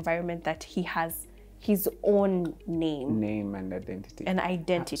in an environment that he has his own name and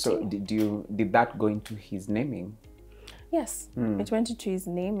identity. So did that go into his naming? Yes, it went into his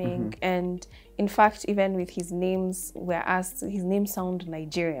naming. And in fact, even with his names, we're asked, his name sound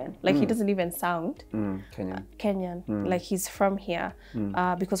Nigerian. Like he doesn't even sound Kenyan. Like he's from here.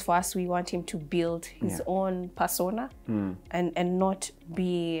 Because for us, we want him to build his own persona and not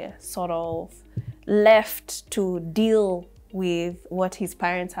be sort of left to deal with what his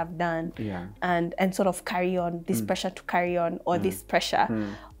parents have done and sort of carry on this pressure to carry on, or this pressure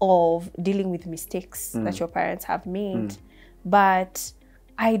of dealing with mistakes that your parents have made. But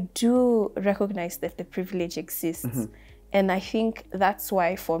I do recognize that the privilege exists. And I think that's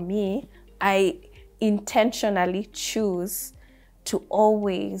why for me, I intentionally choose to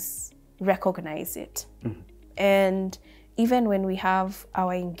always recognize it. And even when we have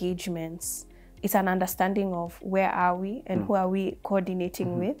our engagements, it's an understanding of where are we and who are we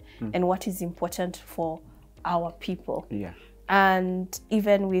coordinating with and what is important for our people. And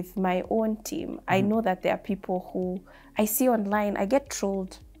even with my own team, I know that there are people who I see online. I get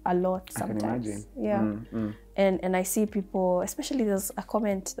trolled a lot sometimes. I can imagine. And I see people, especially there's a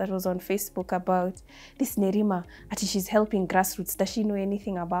comment that was on Facebook about this Nerima, she's helping grassroots. Does she know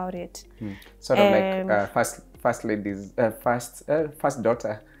anything about it? Sort of like first lady's first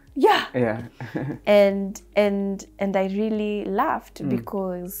daughter. And I really laughed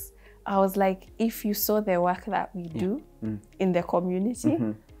because I was like, if you saw the work that we do in the community,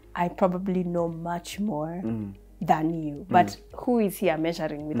 I probably know much more than you. But who is here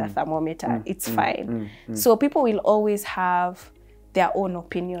measuring with a thermometer? It's fine. So people will always have their own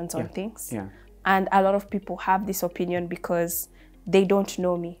opinions on things. And a lot of people have this opinion because they don't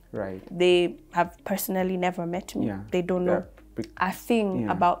know me. They have personally never met me. They don't know a thing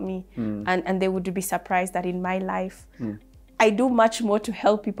about me. And they would be surprised that in my life, I do much more to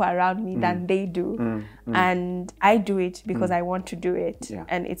help people around me than they do. And I do it because I want to do it.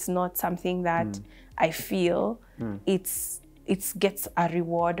 And it's not something that I feel it gets a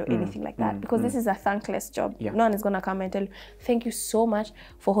reward or anything like that. Because this is a thankless job. No one is going to come and tell you, thank you so much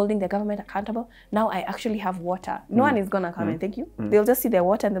for holding the government accountable. Now I actually have water. No one is going to come and thank you. They'll just see the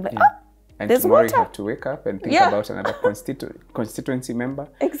water and they'll be like, and there's tomorrow water. You have to wake up and think about another constituency member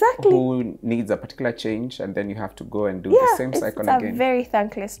who needs a particular change, and then you have to go and do the same cycle again. It's a very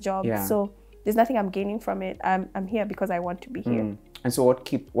thankless job. So there's nothing I'm gaining from it. I'm here because I want to be here. And so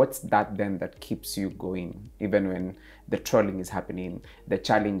what's that then that keeps you going, even when the trolling is happening, the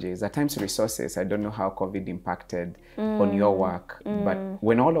challenges, at times resources? I don't know how COVID impacted on your work, but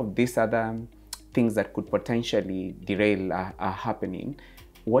when all of these other things that could potentially derail are happening,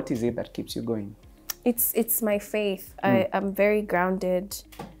 what is it that keeps you going? It's my faith. I'm very grounded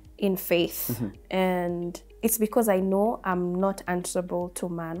in faith. And it's because I know I'm not answerable to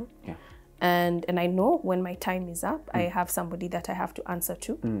man. And I know when my time is up, I have somebody that I have to answer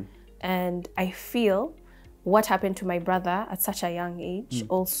to. And I feel what happened to my brother at such a young age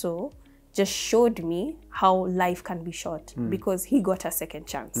also just showed me how life can be short because he got a second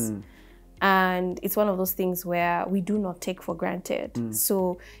chance. And it's one of those things where we do not take for granted.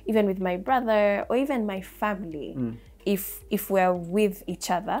 So even with my brother or even my family, if we're with each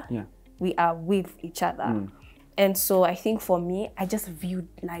other, we are with each other. And so I think for me, I just viewed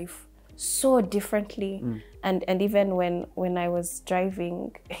life so differently. And even when I was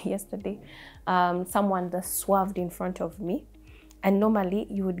driving yesterday, someone just swerved in front of me. And normally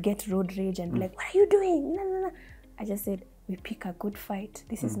you would get road rage and be like, what are you doing? No, no, no. I just said, we pick a good fight.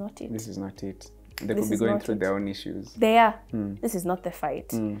 This is not it. This is not it. They could be going through their own issues. They are. This is not the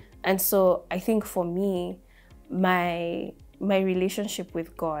fight. And so I think for me, my relationship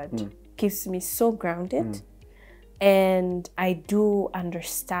with God keeps me so grounded And I do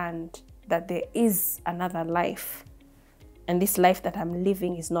understand that there is another life, and this life that I'm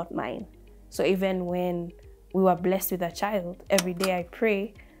living is not mine. So even when we were blessed with a child, every day I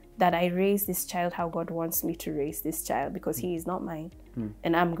pray that I raise this child how God wants me to raise this child, because he is not mine.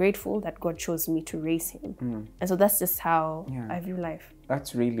 And I'm grateful that God chose me to raise him. And so that's just how I view life.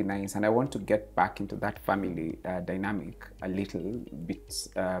 That's really nice. And I want to get back into that family dynamic a little bit,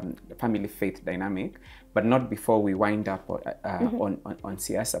 family faith dynamic, but not before we wind up on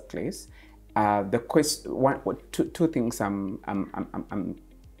Siasa Place. The question, two things I'm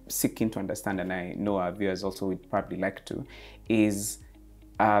seeking to understand, and I know our viewers also would probably like to, is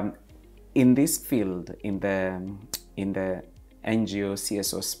in this field, in the NGO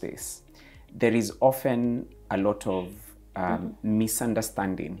CSO space, there is often a lot of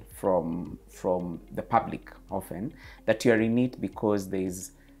misunderstanding from the public, often, that you are in it because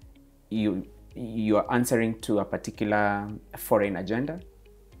you are answering to a particular foreign agenda.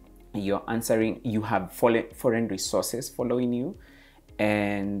 You have foreign resources following you,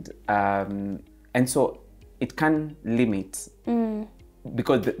 and so it can limit,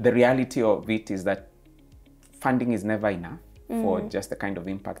 because the reality of it is that funding is never enough for just the kind of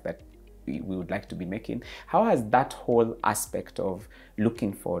impact that we would like to be making. How has that whole aspect of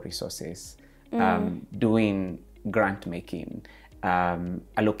looking for resources, doing grant making,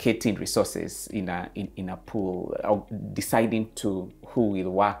 allocating resources in a pool, or deciding to who will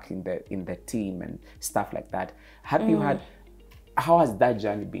work in the team and stuff like that, how has that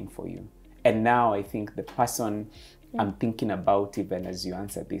journey been for you? And now I think the person I'm thinking about, even as you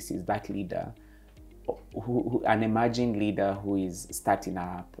answer this, is that leader, an emerging leader who is starting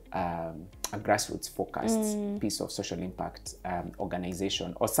up a grassroots focused piece of social impact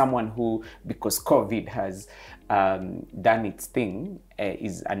organization, or someone who, because COVID has done its thing,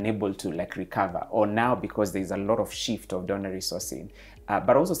 is unable to recover, or now because there's a lot of shift of donor resourcing,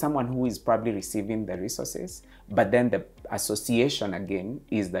 but also someone who is probably receiving the resources, but then the association again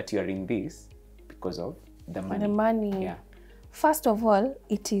is that you're in this because of the money. The money. Yeah. First of all,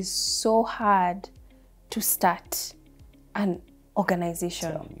 it is so hard to start an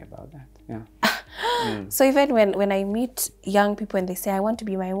organization. Tell me about that. Yeah. So even when I meet young people and they say, I want to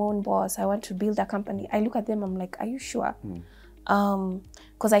be my own boss, I want to build a company, I look at them, I'm like, are you sure?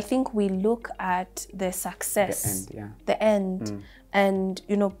 Because I think we look at the success, the end, and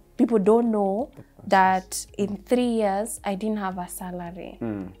people don't know that in 3 years, I didn't have a salary.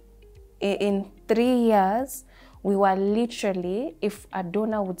 In 3 years, we were literally, if a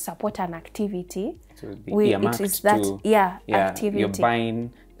donor would support an activity, it is that activity. You're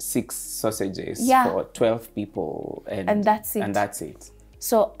buying 6 sausages for 12 people, and that's it. And that's it.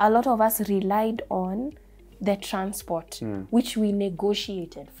 So a lot of us relied on the transport, which we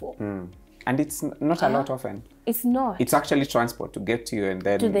negotiated for. And it's not a lot often. It's not. It's actually transport to get to you, and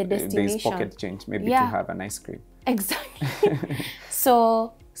then to the destination. There's pocket change, maybe to have an ice cream. Exactly.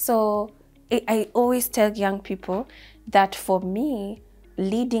 So I always tell young people that for me,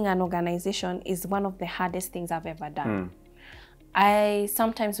 leading an organization is one of the hardest things I've ever done. I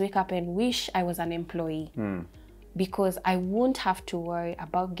sometimes wake up and wish I was an employee, because I won't have to worry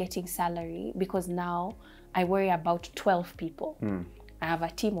about getting salary, because now I worry about 12 people. I have a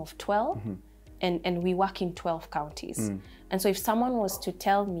team of 12 and we work in 12 counties. And so if someone was to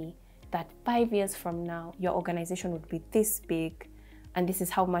tell me that 5 years from now, your organization would be this big and this is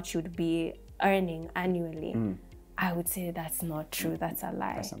how much you'd be earning annually, I would say that's not true, that's a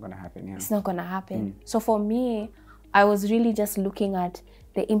lie. That's not gonna happen, yeah. It's not gonna happen. So for me, I was really just looking at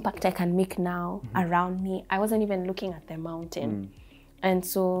the impact I can make now around me. I wasn't even looking at the mountain. And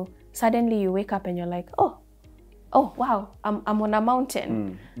so suddenly you wake up and you're like, oh wow, I'm on a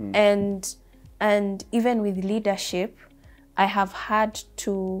mountain. And even with leadership, I have had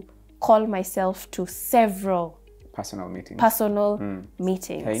to call myself to several personal meetings.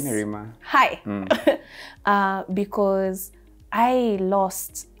 Meetings. Hey, Nerima. Hi. Because I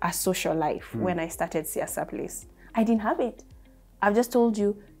lost a social life when I started Siasa Place. I didn't have it. I've just told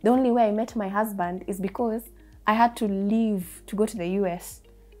you, the only way I met my husband is because I had to leave to go to the US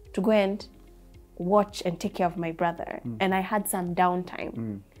to go and watch and take care of my brother. And I had some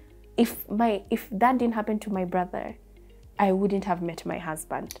downtime. If that didn't happen to my brother, I wouldn't have met my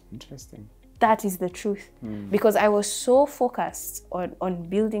husband. Interesting. That is the truth. Because I was so focused on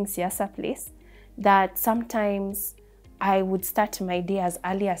building Siasa Place that sometimes I would start my day as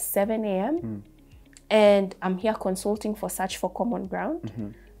early as 7 a.m. And I'm here consulting for Search for Common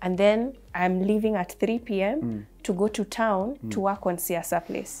Ground. And then I'm leaving at 3 p.m. to go to town to work on Siasa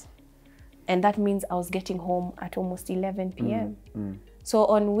Place. And that means I was getting home at almost 11 p.m. So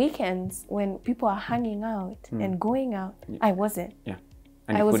on weekends, when people are hanging out and going out, I wasn't. Yeah.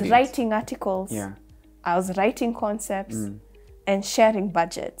 And I was writing articles. Yeah. I was writing concepts and sharing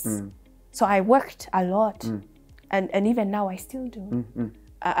budgets. So I worked a lot. And even now I still do.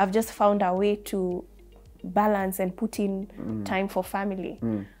 I've just found a way to balance and put in time for family.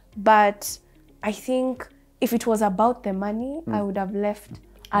 But I think if it was about the money, I would have left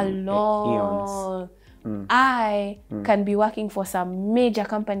a long. I can be working for some major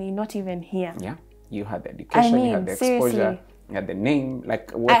company, not even here. Yeah, you had the education, you had the exposure, seriously. you had the name,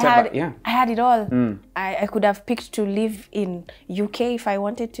 like whatever. I had it all. I could have picked to live in UK if I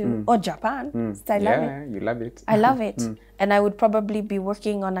wanted to, or Japan. I love it. Yeah, you love it. I love it. And I would probably be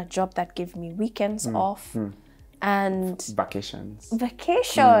working on a job that gave me weekends off. And vacations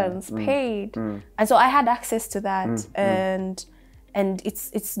paid, and so I had access to that, and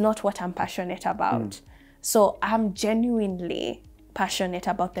it's not what I'm passionate about. So I'm genuinely passionate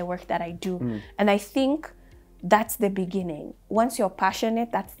about the work that I do, and I think that's the beginning. Once you're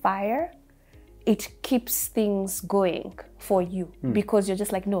passionate, that fire, it keeps things going for you because you're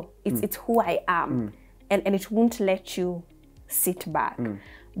just like, no, it's who I am, and it won't let you sit back.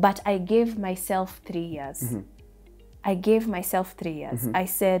 But I gave myself 3 years. I gave myself 3 years. I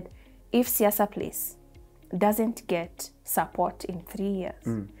said, if Siasa Place doesn't get support in 3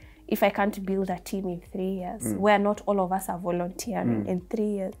 years, if I can't build a team in 3 years, where not all of us are volunteering in 3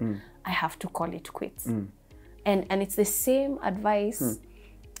 years, I have to call it quits. And it's the same advice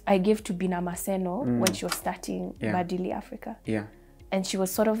I gave to Bina Maseno when she was starting Badili Africa. Yeah. And she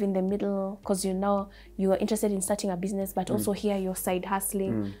was sort of in the middle, because you are interested in starting a business, but also here you're side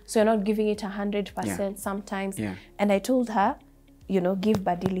hustling. So you're not giving it 100% sometimes. Yeah. And I told her, give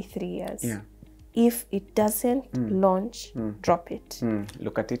Badili 3 years. Yeah. If it doesn't launch, drop it.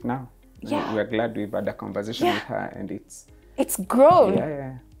 Look at it now. Yeah. We're glad we've had a conversation with her, and it's grown.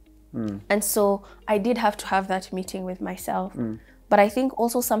 Yeah. And so I did have to have that meeting with myself. But I think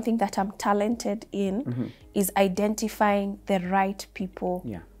also something that I'm talented in is identifying the right people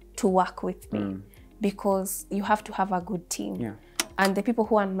to work with me, because you have to have a good team. Yeah. And the people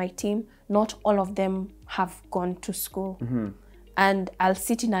who are on my team, not all of them have gone to school. And I'll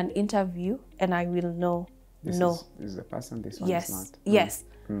sit in an interview and I will know, this is the person, this one is not. Yes,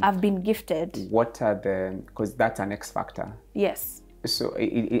 I've been gifted. What are because that's an X factor. Yes. So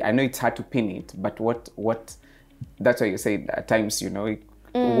I know it's hard to pin it, but what that's why you say at times,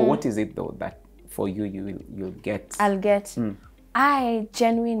 what is it though that for you'll get? I'll get. I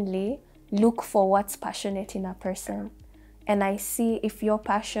genuinely look for what's passionate in a person, and I see if your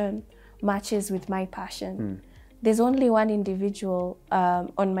passion matches with my passion. There's only one individual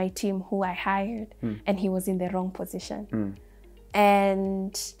on my team who I hired, and he was in the wrong position.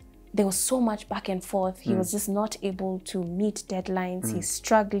 And there was so much back and forth. He was just not able to meet deadlines. He's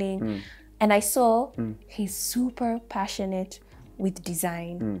struggling. And I saw he's super passionate with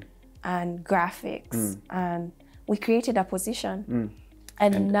design and graphics. And we created a position.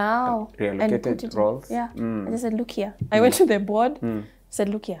 And now... reallocated roles? Yeah. I just said, look here. I went to the board, said,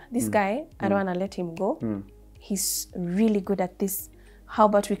 look here. This guy, I don't want to let him go. He's really good at this. How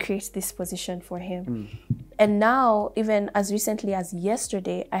about we create this position for him? And now, even as recently as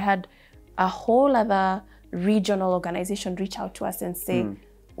yesterday, I had a whole other regional organization reach out to us and say,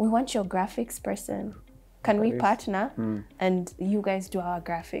 we want your graphics person. Can we partner? And you guys do our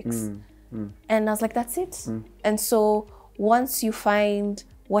graphics. And I was like, that's it. And so once you find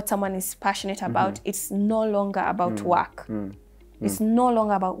what someone is passionate about, it's no longer about work. It's no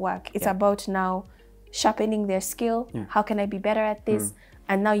longer about work. It's about now sharpening their skill. How can I be better at this?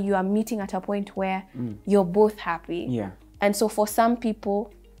 And now you are meeting at a point where you're both happy. And so for some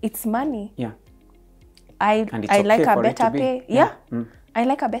people, it's money. I like a better pay. I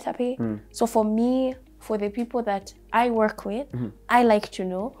like a better pay. So for me, for the people that I work with, I like to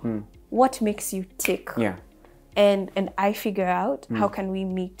know what makes you tick. And I figure out how can we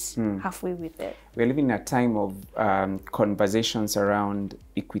meet halfway with it. We're living in a time of conversations around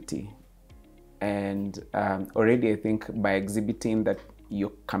equity. And already I think by exhibiting that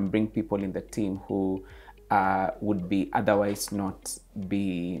you can bring people in the team who would be otherwise not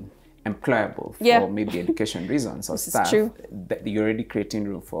be employable for maybe education reasons or stuff, that you're already creating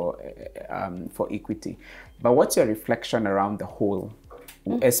room for equity. But what's your reflection around the whole,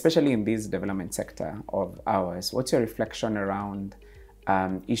 especially in this development sector of ours? What's your reflection around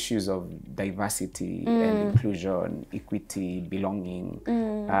issues of diversity and inclusion, equity, belonging?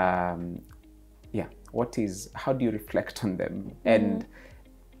 How do you reflect on them? And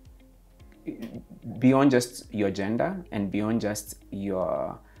beyond just your gender and beyond just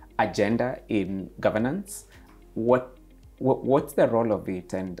your agenda in governance, what what's the role of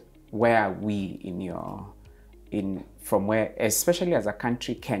it, and where are we from where, especially as a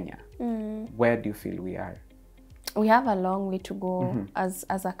country, Kenya, where do you feel we are? We have a long way to go as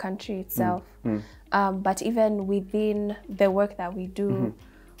a country itself. But even within the work that we do,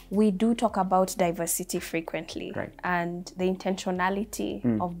 we do talk about diversity frequently, and the intentionality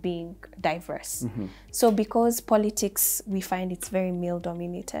of being diverse. So because politics, we find it's very male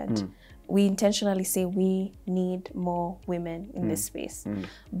dominated, we intentionally say we need more women in this space.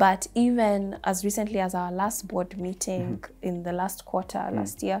 But even as recently as our last board meeting in the last quarter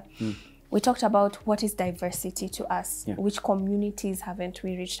last year, we talked about what is diversity to us, which communities haven't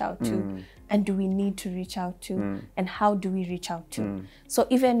we reached out to, and do we need to reach out to, and how do we reach out to? So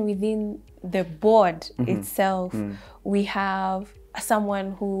even within the board itself, we have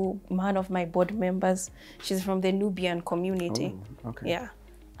someone who, one of my board members, she's from the Nubian community. Oh, okay. Yeah.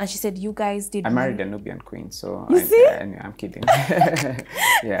 And she said, you guys did... I married a Nubian queen, so I'm kidding.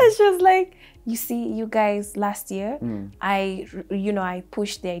 Yeah. And she was like, you see, you guys, last year, I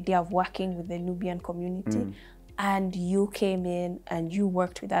pushed the idea of working with the Nubian community, and you came in and you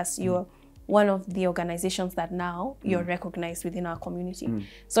worked with us. You're one of the organizations that now you're recognized within our community.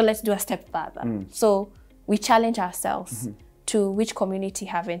 So let's do a step further. So we challenge ourselves to which community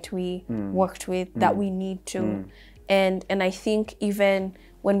haven't we worked with that we need to. And I think even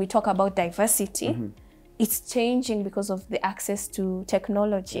when we talk about diversity, it's changing because of the access to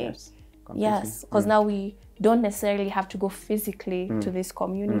technology. Yes, because now we don't necessarily have to go physically to this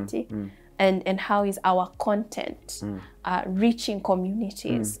community. And how is our content reaching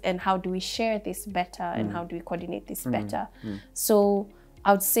communities, and how do we share this better, and how do we coordinate this better? So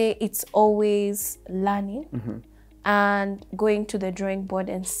I would say it's always learning and going to the drawing board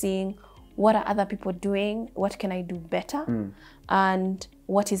and seeing what are other people doing, what can I do better, and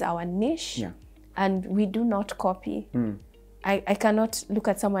what is our niche. And we do not copy. I cannot look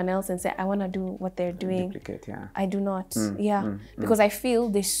at someone else and say, I want to do what they're doing. Duplicate, I do not, because I feel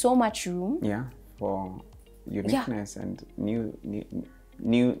there's so much room. For uniqueness and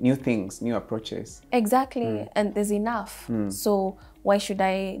new things, new approaches. Exactly, and there's enough. So why should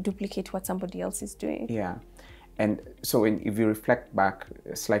I duplicate what somebody else is doing? And so if you reflect back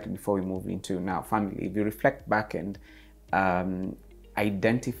slightly before we move into now family, if you reflect back and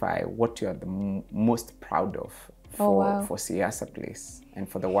identify what you are the most proud of for Siasa Place and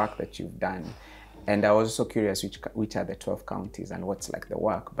for the work that you've done. And I was also curious which are the 12 counties and what's like the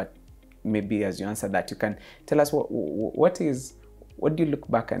work. But maybe as you answer that, you can tell us what do you look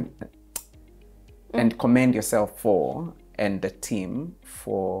back and commend yourself for, and the team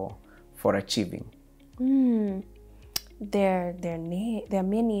for achieving? There are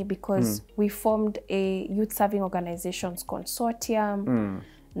many, because we formed a youth serving organizations consortium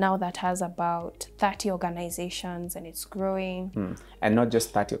now that has about 30 organizations, and it's growing. And not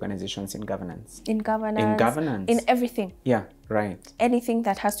just 30 organizations in governance. In governance. In everything. Anything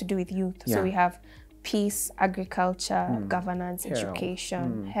that has to do with youth. So we have peace, agriculture, governance,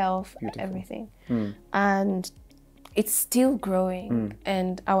 education, health, everything. And it's still growing.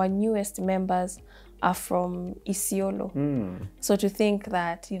 And our newest members are from Isiolo. So to think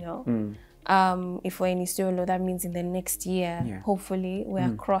that, if we're in Isiolo, that means in the next year, hopefully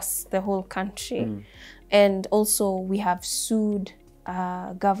we're across the whole country. And also we have sued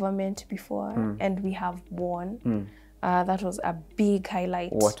government before, and we have won. That was a big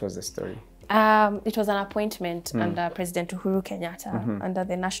highlight. What was the story? It was an appointment under President Uhuru Kenyatta, under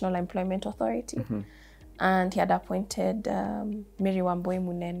the National Employment Authority. And he had appointed Nerima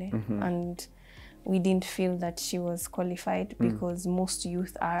Munene, and we didn't feel that she was qualified because most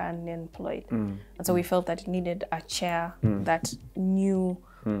youth are unemployed. And so we felt that it needed a chair that knew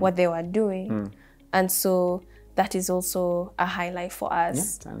what they were doing. And so that is also a highlight for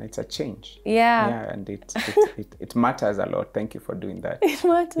us. And it's a change. And it matters a lot. Thank you for doing that. It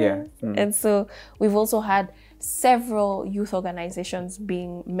matters. And so we've also had several youth organizations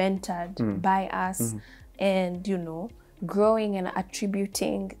being mentored by us, and growing and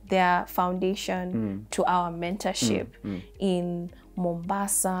attributing their foundation to our mentorship. In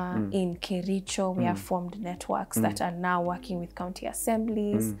Mombasa, in Kericho, we have formed networks that are now working with county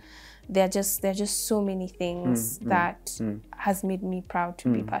assemblies. There are just so many things that has made me proud to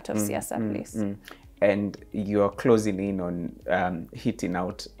be part of Siasa Place. And you're closing in on hitting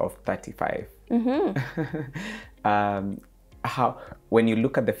out of 35. When you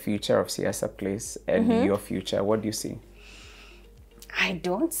look at the future of Siasa Place and your future, what do you see? I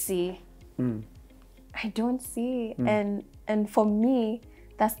don't see. And for me,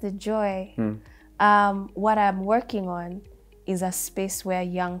 that's the joy. What I'm working on is a space where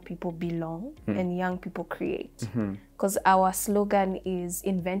young people belong and young people create. because our slogan is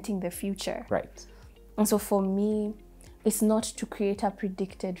inventing the future. Right. And so for me, it's not to create a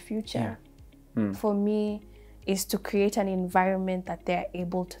predicted future. For me, is to create an environment that they're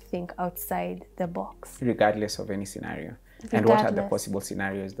able to think outside the box. Regardless of any scenario. And what are the possible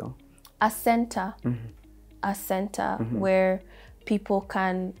scenarios though? A center where people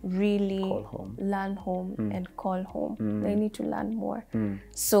can really learn home and call home. They need to learn more.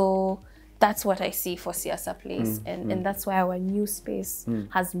 So that's what I see for Siasa Place. And that's why our new space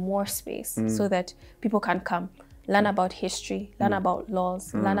has more space so that people can come, learn about history, learn about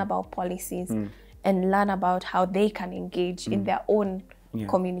laws, learn about policies, and learn about how they can engage in their own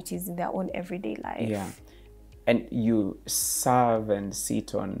communities, in their own everyday life. Yeah. And you serve and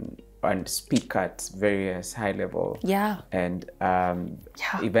sit on and speak at various high-level and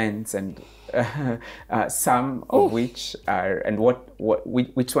events, and some of which are, and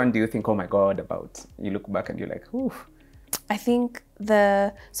which one do you think, oh my God, about? You look back and you're like, ooh. I think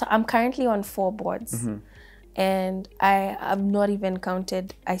so I'm currently on 4 boards, and I have not even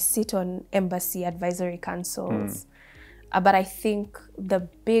counted. I sit on embassy advisory councils. But I think the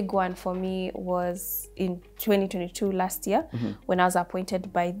big one for me was in 2022, last year, when I was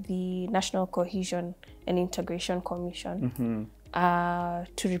appointed by the National Cohesion and Integration Commission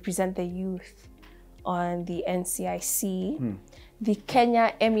to represent the youth on the NCIC, the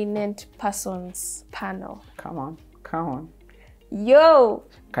Kenya Eminent Persons Panel. Come on, come on. Yo!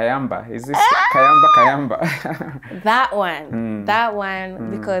 Kayamba, is this Kayamba? That one,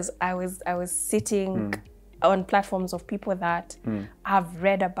 because I was sitting on platforms of people that I've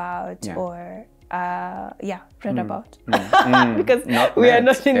read about or read about because we are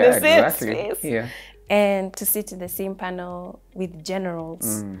not in the same space. And to sit in the same panel with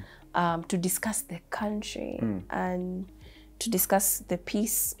generals to discuss the country and to discuss the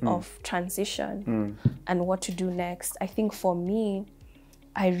piece of transition and what to do next. I think for me,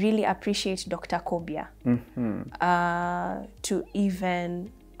 I really appreciate Dr. Kobia to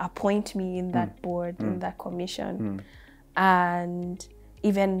even appoint me in that board, in that commission. And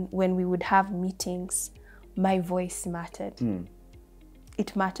even when we would have meetings, my voice mattered.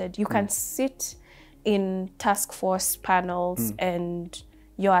 It mattered. You can sit in task force panels and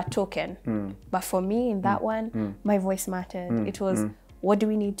you're a token. But for me, in that one, my voice mattered. It was, what do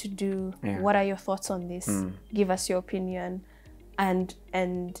we need to do? What are your thoughts on this? Give us your opinion. And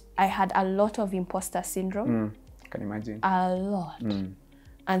I had a lot of imposter syndrome. Can imagine. A lot.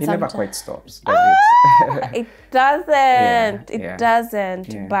 And it never quite stops, does it? It doesn't. It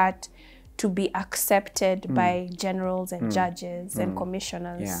doesn't. But to be accepted by generals and judges and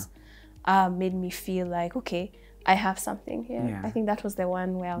commissioners made me feel like, okay, I have something here. I think that was the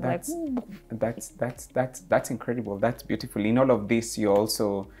one where I was like, that's incredible. That's beautiful. In all of this, you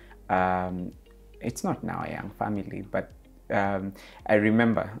also, it's not now a young family, but I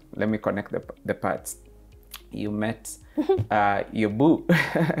remember, let me connect the parts. You met your boo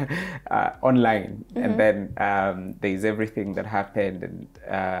online, and then there's everything that happened. And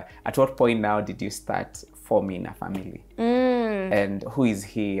at what point now did you start forming a family? And who is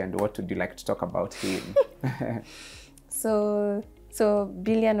he, and what would you like to talk about him? So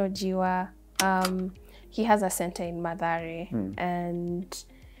Billion Ojiwa, he has a center in Mathare,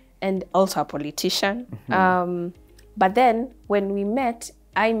 and also a politician. But then when we met,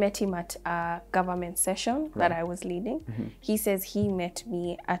 I met him at a government session that I was leading. He says he met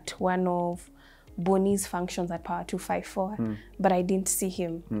me at one of Boni's functions at Power 254, but I didn't see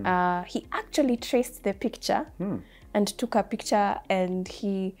him. He actually traced the picture and took a picture, and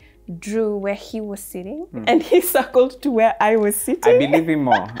he drew where he was sitting and he circled to where I was sitting. I believe him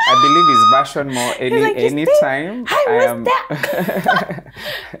more. I believe his version more anytime. I was there.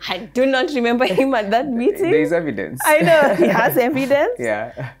 I do not remember him at that meeting. There is evidence. I know, he has evidence.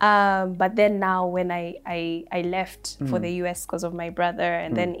 Yeah. But then now when I left for the US because of my brother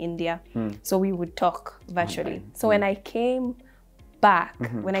and then India, so we would talk virtually. So when I came back,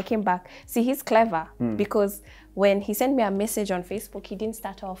 see, he's clever because when he sent me a message on Facebook, he didn't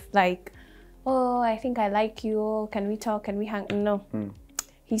start off like, oh, I think I like you, can we talk, can we hang? No.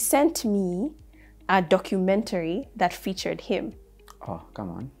 He sent me a documentary that featured him. Oh,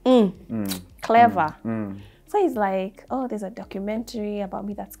 come on. Clever. So he's like, oh, there's a documentary about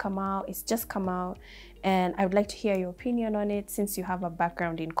me that's come out. It's just come out. And I would like to hear your opinion on it since you have a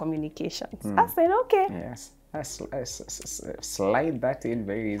background in communications. I said, okay. Yes. I slide that in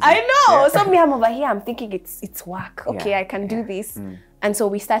very easily. I know. So me, I'm over here. I'm thinking it's work. Okay, I can do this. And so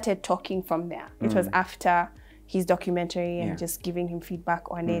we started talking from there. It was after his documentary and just giving him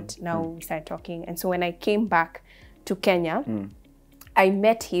feedback on it. Now we started talking. And so when I came back to Kenya, I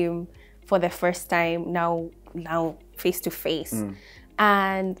met him for the first time now now face to face.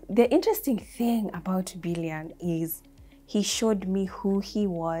 And the interesting thing about Billion is he showed me who he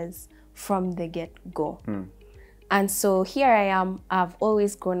was from the get-go. And so here I am, I've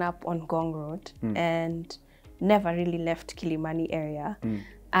always grown up on Gong Road and never really left Kilimani area.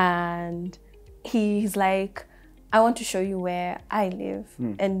 And he's like, I want to show you where I live.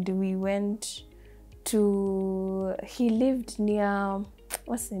 And we went to, he lived near,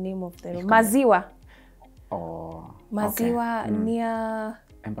 what's the name of the road? Maziwa. Oh, Maziwa, okay. near...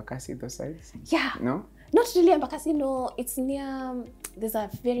 Embakasi, those sides? Yeah. No? Not really Embakasi, no. It's near, there's a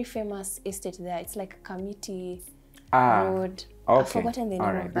very famous estate there. It's like Kamiti Road. Okay. I've forgotten the name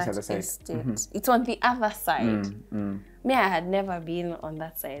of that estate. It's on the other side. Me, I had never been on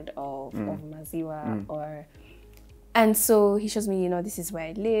that side of Maziwa or... And so he shows me, you know, this is where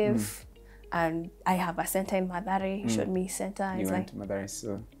I live. And I have a center in Mathare. He showed me center. You went to Mathare,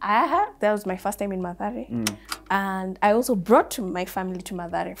 so... That was my first time in Mathare. And I also brought my family to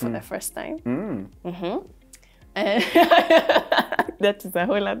Mathare for the first time. And that is a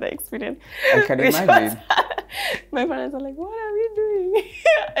whole other experience. I can imagine. My parents are like, what are we doing?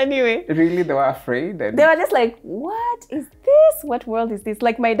 Anyway. Really, they were afraid? And... They were just like, what is this? What world is this?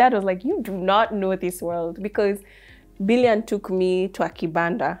 Like, my dad was like, you do not know this world. Because Billion took me to a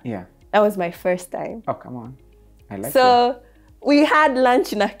kibanda. Yeah. That was my first time. Oh, come on. I like it. So we had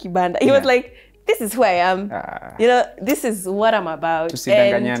lunch in a kibanda. He was like, this is who I am. You know, this is what I'm about.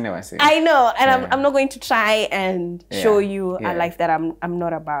 I know. And I'm not going to try and show you a life that I'm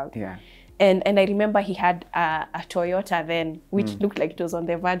not about. Yeah. And I remember he had a Toyota then, which looked like it was on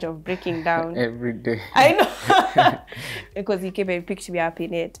the verge of breaking down. Every day. I know. Because he came and picked me up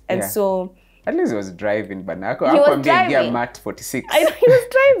in it. And so... At least he was driving, but now he was driving. Mat 46. I know, he was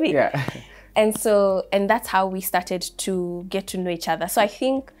driving. Yeah. And that's how we started to get to know each other. So I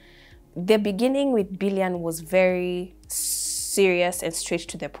think the beginning with Billion was very serious and straight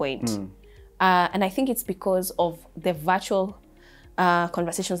to the point. And I think it's because of the virtual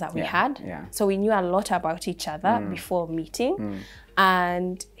conversations that we had. So we knew a lot about each other before meeting.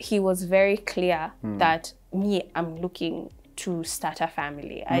 And he was very clear that I'm looking to start a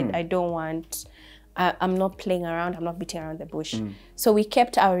family. I don't want, I'm not playing around, I'm not beating around the bush. So we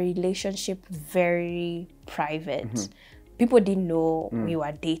kept our relationship very private. People didn't know we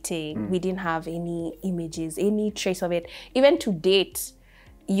were dating. We didn't have any images, any trace of it. Even to date,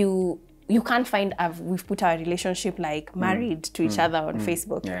 you can't find we've put our relationship like married to each other on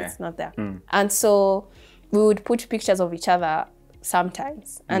Facebook. It's not there. And so we would put pictures of each other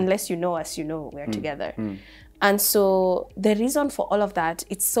sometimes, unless you know us, you know we're together. And so the reason for all of that,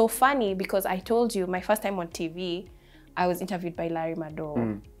 it's so funny because I told you my first time on TV, I was interviewed by Larry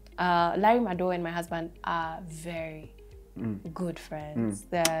Mado. Larry Mado and my husband are very good friends.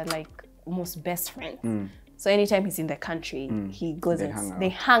 They're like almost best friends. So anytime he's in the country, he goes they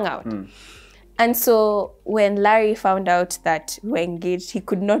hang out. And so when Larry found out that we were engaged, he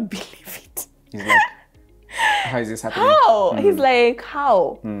could not believe it. He's like, how is this happening? How? He's like,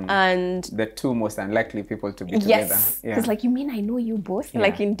 how? And the two most unlikely people to be together. Yes. He's like, you mean I know you both?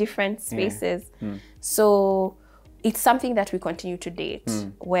 Like in different spaces. So it's something that we continue to date,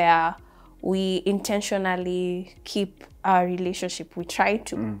 where we intentionally keep our relationship. We try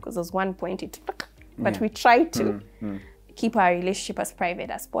to, because there's one point but we try to keep our relationship as private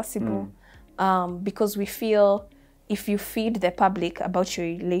as possible, because we feel if you feed the public about your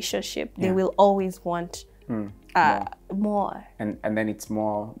relationship, they will always want more. And then it's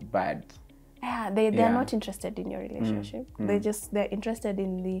more bad. Yeah, they're not interested in your relationship. They're interested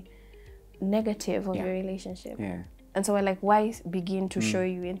in the negative of your relationship. And so we're like, why begin to show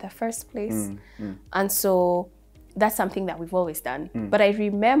you in the first place? And so that's something that we've always done. But I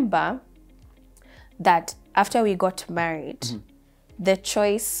remember that after we got married, the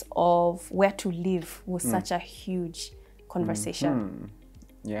choice of where to live was such a huge conversation.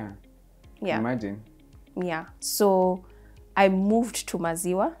 Yeah. Imagine. Yeah. So I moved to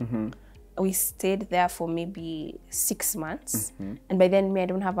Maziwa. We stayed there for maybe 6 months. And by then, I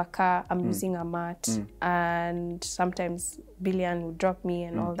don't have a car. I'm using a mat. And sometimes Billion would drop me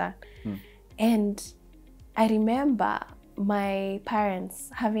and all that. And I remember my parents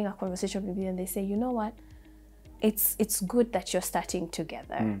having a conversation with me and they say, you know what? It's good that you're starting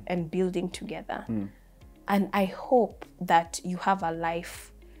together and building together. And I hope that you have a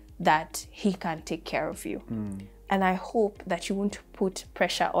life that he can take care of you. And I hope that you won't put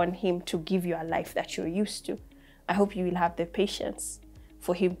pressure on him to give you a life that you're used to. I hope you will have the patience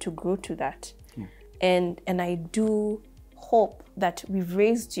for him to grow to that. And I do hope that we've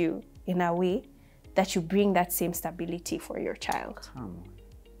raised you in a way that you bring that same stability for your child.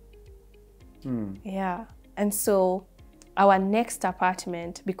 Yeah. And so our next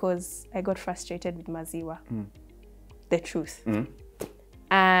apartment, because I got frustrated with Maziwa, the truth,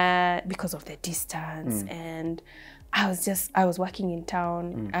 because of the distance, and I was working in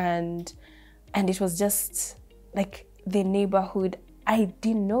town, and it was just like the neighborhood, I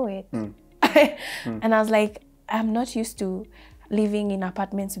didn't know it. And I was like, I'm not used to living in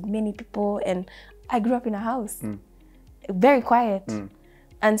apartments with many people, and I grew up in a house, very quiet.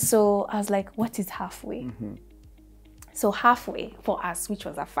 And so I was like, what is halfway? So halfway for us, which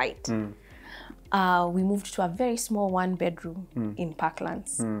was a fight, we moved to a very small 1-bedroom in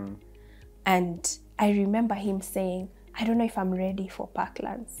Parklands. And I remember him saying, I don't know if I'm ready for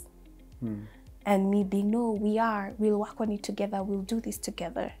Parklands. And me being, no, we'll work on it together, we'll do this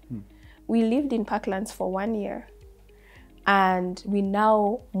together. We lived in Parklands for 1 year, and we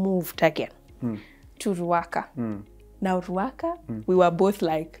now moved again to Ruaka. Now Ruaka, we were both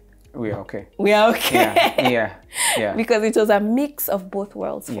like, we are okay. We are okay. Yeah. Because it was a mix of both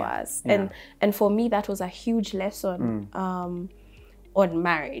worlds for us. And for me, that was a huge lesson on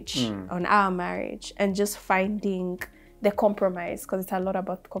marriage, on our marriage, and just finding the compromise, because it's a lot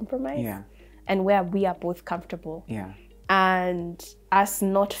about compromise, and where we are both comfortable. And us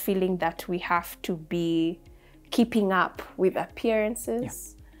not feeling that we have to be keeping up with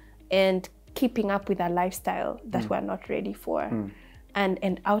appearances and keeping up with a lifestyle that we're not ready for.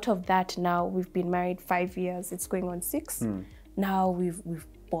 And out of that, now we've been married 5 years, it's going on 6. Now we've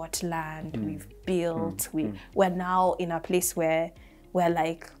bought land, we've built, we're now in a place where we're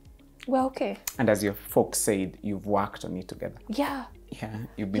like, we're okay. And as your folks said, you've worked on it together.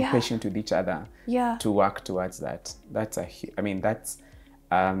 You've been patient with each other to work towards that.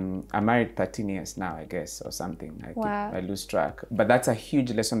 I'm married 13 years now, I guess, or something. I lose track. But that's a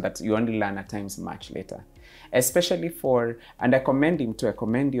huge lesson that you only learn at times much later. Especially and I commend him too, I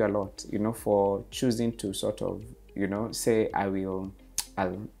commend you a lot, for choosing to sort of, say, I'll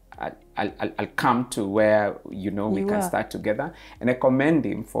come to where, we can start together. And I commend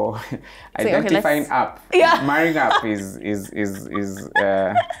him for identifying up. Marrying up is it's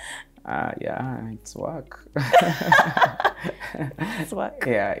work. It's work.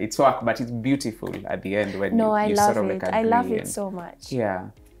 It's work, but it's beautiful at the end when you love sort of it. like agree. I love it so much.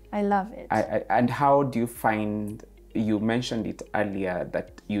 I love it. And how do you find? You mentioned it earlier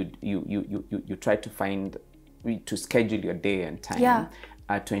that you try to schedule your day and time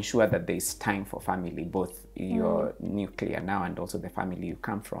to ensure that there is time for family, both your nuclear now and also the family you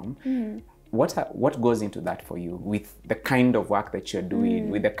come from. What goes into that for you, with the kind of work that you're doing,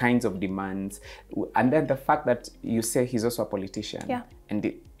 with the kinds of demands, and then the fact that you say he's also a politician,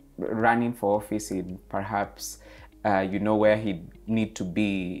 and running for office in perhaps where he need to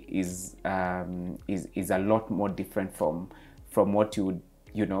be is a lot more different from what you would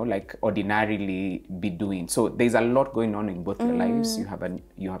like ordinarily be doing. So there's a lot going on in both your lives. You have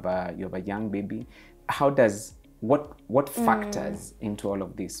a young baby. What factors into all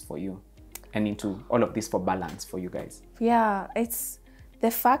of this for you? And into all of this for balance for you guys? It's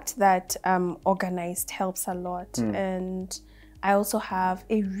the fact that I'm organized helps a lot. And I also have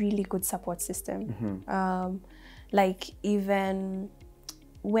a really good support system. Like even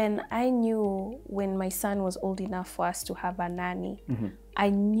when I knew when my son was old enough for us to have a nanny, I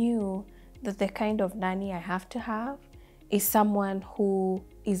knew that the kind of nanny I have to have is someone who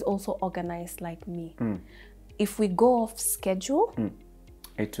is also organized like me. If we go off schedule,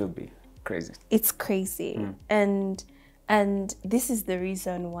 it will be crazy. It's crazy. And this is the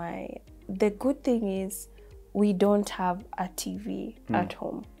reason why. The good thing is we don't have a TV at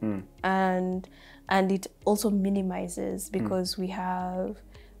home. And it also minimizes, because we have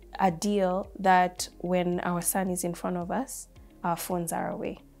a deal that when our son is in front of us, our phones are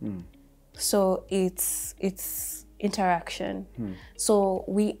away. So it's interaction. So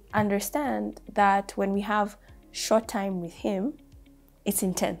we understand that when we have short time with him, it's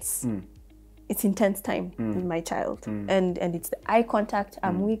intense. It's intense time with my child. And it's the eye contact,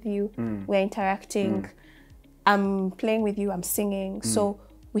 I'm with you, we're interacting, I'm playing with you, I'm singing. So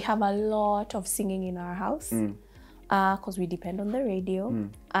we have a lot of singing in our house because we depend on the radio.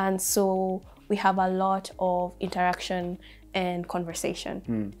 And so we have a lot of interaction and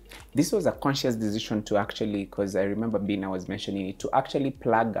conversation. This was a conscious decision to actually, because I remember Bina was mentioning it, to actually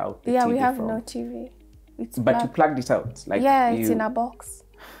plug out the TV. We have no TV. But you plugged it out? Like it's in a box.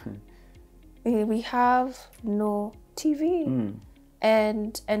 We have no TV.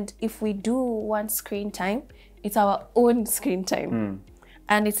 And if we do want screen time, it's our own screen time.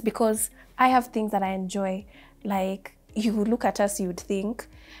 And it's because I have things that I enjoy. Like, you would look at us, you would think,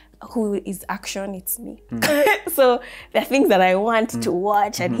 who is action, it's me. So there are things that I want to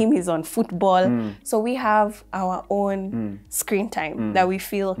watch, and him is on football. So we have our own screen time that we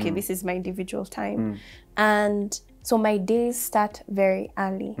feel, okay, this is my individual time. And so my days start very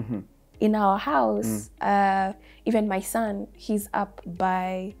early. In our house, even my son, he's up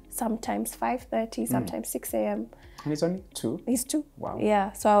by sometimes 5:30, sometimes 6 a.m. And he's only 2? He's 2. Wow.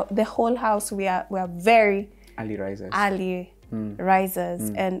 Yeah, so the whole house, we are very early risers. Risers.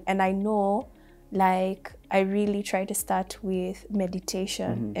 And I know, like, I really try to start with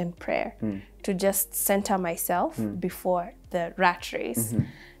meditation and prayer to just center myself before the rat race.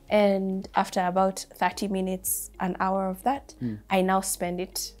 And after about 30 minutes, an hour of that, I now spend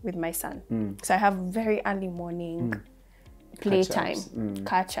it with my son. So I have very early morning playtime,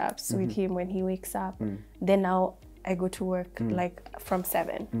 catch-ups with him when he wakes up. Then now I go to work like from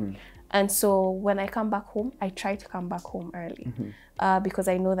 7. And so when I come back home, I try to come back home early because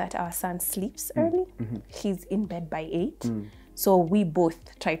I know that our son sleeps early. He's in bed by 8. So we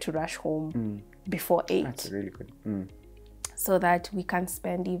both try to rush home before 8. That's really good. So that we can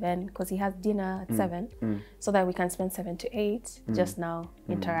spend even, because he has dinner at 7, so that we can spend 7 to 8 just now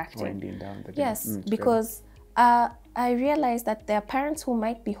interacting. Winding down the day. Yes, because I realize that there are parents who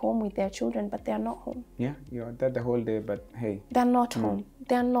might be home with their children, but they are not home. Yeah, you're there the whole day, but hey. They're not home.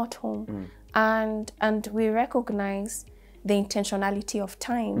 They're not home. And we recognize the intentionality of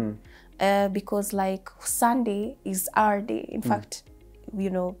time because like Sunday is our day. In fact, you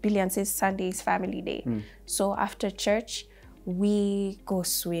know, Billion says Sunday is family day. So after church, we go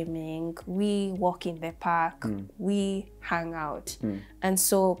swimming, we walk in the park, we hang out. And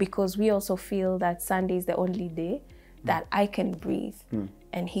so because we also feel that Sunday is the only day that I can breathe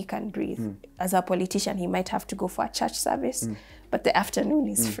and he can breathe. As a politician, he might have to go for a church service, but the afternoon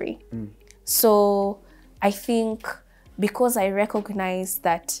is free. So I think because I recognize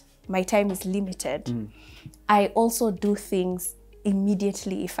that my time is limited, I also do things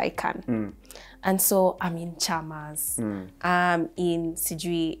immediately if I can. And so I'm in chamas, I'm in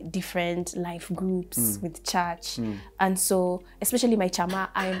different life groups with church. And so, especially my chama,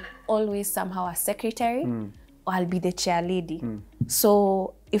 I'm always somehow a secretary, or I'll be the chair lady.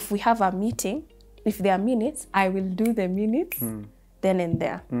 So if we have a meeting, if there are minutes, I will do the minutes then and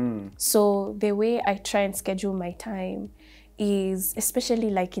there. So the way I try and schedule my time is,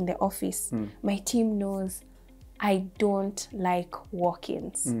 especially like in the office, my team knows I don't like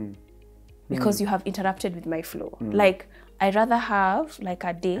walk-ins because you have interrupted with my flow. Like, I'd rather have like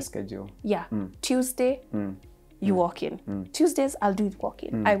a day. A schedule. Yeah. Tuesday, you walk in. Tuesdays, I'll do walk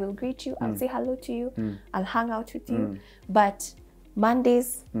in. I will greet you. I'll say hello to you. I'll hang out with you. But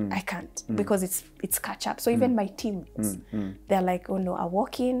Mondays, I can't because it's catch up. So even my team, they're like, oh no, I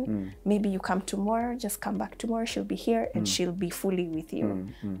walk in. Maybe you come tomorrow. Just come back tomorrow. She'll be here and she'll be fully with you.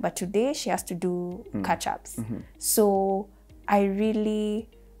 But today she has to do catch ups. So I really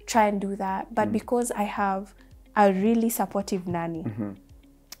try and do that. But because I have a really supportive nanny,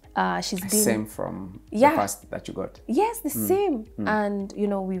 she's been same from the first that you got. Yes, the same. And you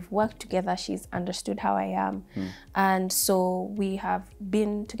know, we've worked together. She's understood how I am, and so we have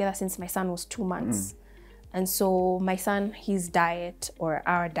been together since my son was 2 months. And so my son, his diet or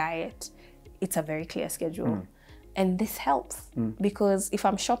our diet, it's a very clear schedule, and this helps because if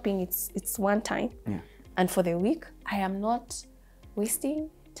I'm shopping, it's one time, and for the week I am not wasting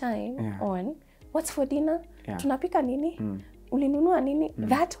time on what's for dinner, tunapika nini, ulinunua nini.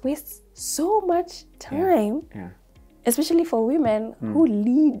 That wastes so much time, especially for women who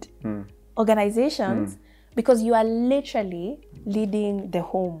lead organizations, because you are literally leading the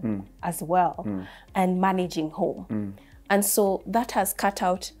home as well and managing home. And so that has cut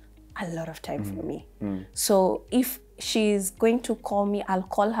out a lot of time for me. So if she's going to call me, I'll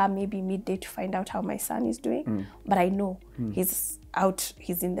call her maybe midday to find out how my son is doing. But I know he's out,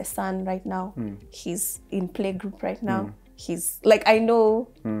 he's in the sun right now, he's in playgroup right now. He's like, I know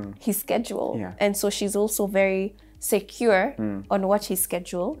his schedule. And so she's also very secure on what his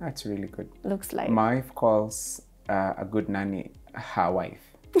schedule That's really good. looks like. My wife calls a good nanny her wife.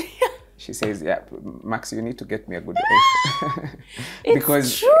 She says, yeah, Max, you need to get me a good wife.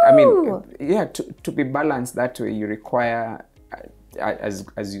 Because, true. I mean, yeah, to be balanced that way, you require,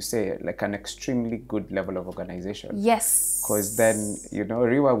 as you say, like an extremely good level of organization. Yes. Because then, you know,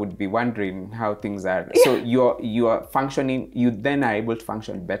 Riwa would be wondering how things are. So you are functioning, you then are able to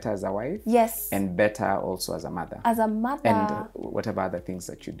function better as a wife. Yes. And better also as a mother. As a mother. And whatever other things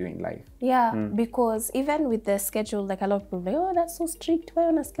that you do in life. Yeah, because even with the schedule, like a lot of people are like, oh, that's so strict, why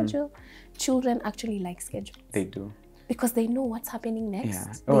on a schedule? Children actually like schedules. They do. because they know what's happening next.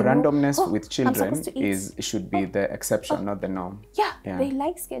 Yeah. They Oh, know, randomness with children should be the exception, not the norm. Yeah, they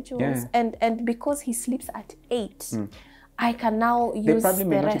like schedules. And because he sleeps at 8, I can now use they probably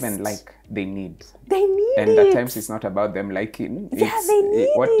may the not rest. even like, they need. They need and it. at times it's not about them liking. Yeah, It's, they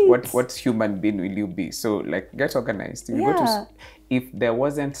need what human being will you be? So like, get organized. You go to, if there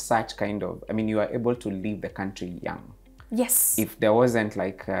wasn't such kind of, I mean, you are able to leave the country young. Yes. If there wasn't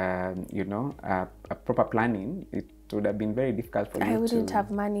like, you know, a proper planning, it would have been very difficult for you to... I wouldn't have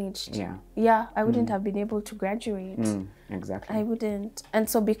managed. Yeah. Yeah, I wouldn't have been able to graduate. Exactly. I wouldn't. And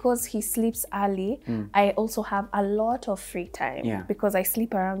so because he sleeps early, I also have a lot of free time because I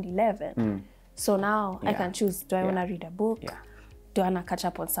sleep around 11. So now I can choose, do I want to read a book? Do I want to catch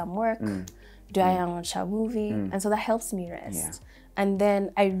up on some work? Do I want to watch a movie? And so that helps me rest. And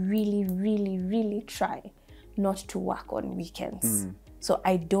then I really, really, really try not to work on weekends. So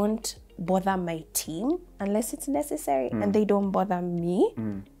I don't bother my team unless it's necessary, and they don't bother me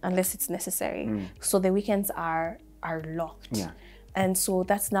unless it's necessary. So the weekends are locked. And so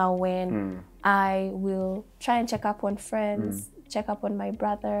that's now when I will try and check up on friends, check up on my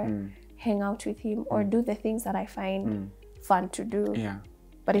brother, hang out with him, or do the things that I find fun to do.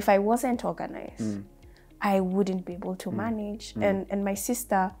 But if I wasn't organized, I wouldn't be able to manage. And my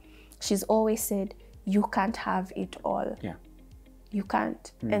sister, she's always said, you can't have it all. You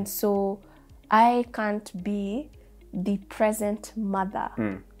can't. And so I can't be the present mother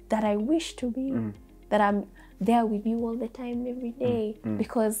that I wish to be, that I'm there with you all the time, every day,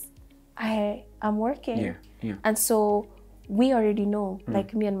 because I am working. And so we already know,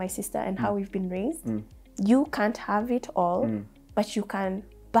 like me and my sister and how we've been raised, you can't have it all, but you can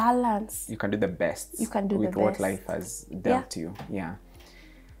balance. You can do the best. You can do with what life has dealt you.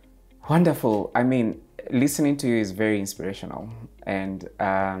 Wonderful. I mean, listening to you is very inspirational, and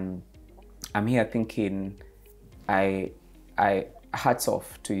I'm here thinking, I hats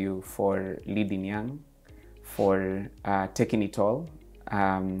off to you for leading young, for taking it all,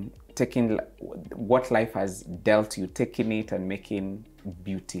 taking what life has dealt you, taking it and making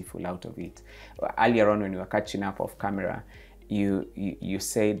beautiful out of it. Earlier on, when we were catching up off camera, you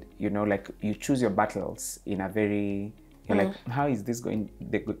said, you know, like, you choose your battles in a very, you're like, how is this going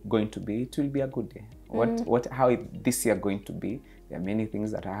to be? It will be a good day. How is this year going to be? There are many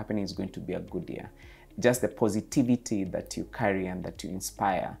things that are happening. It's going to be a good year. Just the positivity that you carry and that you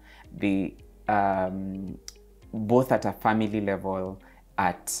inspire, the both at a family level,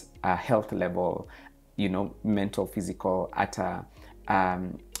 at a health level, you know, mental, physical, at a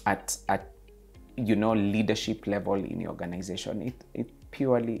you know, leadership level in your organization. It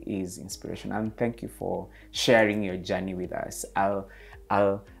purely is inspirational. And thank you for sharing your journey with us.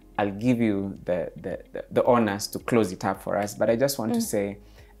 I'll give you the honors to close it up for us. But I just want to say,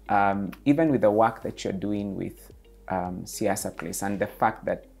 even with the work that you're doing with Siasa Place, and the fact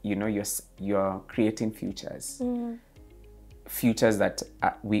that, you know, you're creating futures, futures that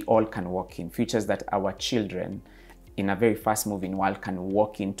we all can walk in, futures that our children in a very fast-moving world can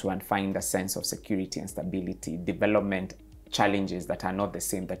walk into and find a sense of security and stability, development, challenges that are not the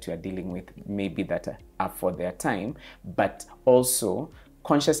same that you are dealing with, maybe that are for their time, but also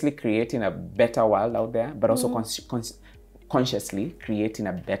consciously creating a better world out there, but also consciously creating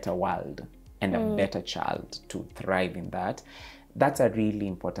a better world and a better child to thrive in that. That's a really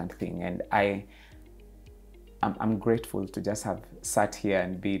important thing. And I'm grateful to just have sat here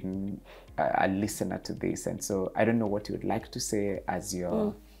and been a listener to this. And so I don't know what you would like to say as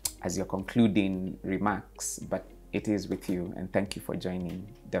your concluding remarks, but it is with you. And thank you for joining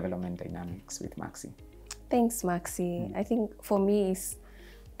Development Dynamics with MaqC. Thanks, MaqC. I think for me,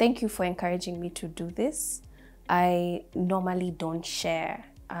 thank you for encouraging me to do this. I normally don't share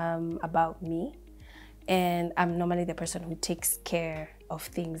about me. And I'm normally the person who takes care of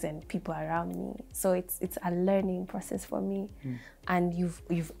things and people around me. So it's a learning process for me. And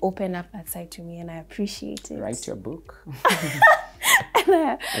you've opened up that side to me, and I appreciate it. Write your book.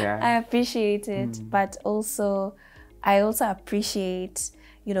 I appreciate it. But also, I also appreciate,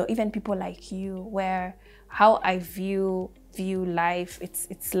 you know, even people like you, where how I view life,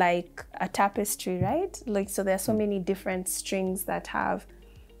 it's like a tapestry, right? Like, so there are so many different strings that have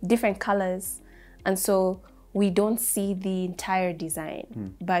different colors. And so we don't see the entire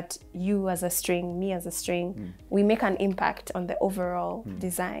design, but you as a string, me as a string, we make an impact on the overall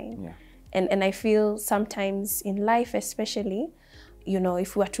design. And I feel sometimes in life, especially, you know,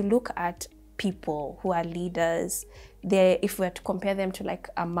 if we were to look at people who are leaders, if we were to compare them to like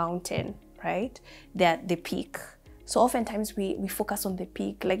a mountain, right? They're at the peak. So oftentimes we focus on the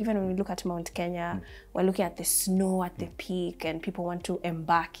peak. Like even when we look at Mount Kenya, we're looking at the snow at the peak, and people want to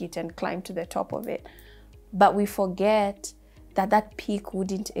embark it and climb to the top of it. but we forget that that peak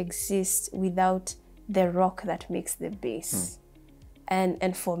wouldn't exist without the rock that makes the base.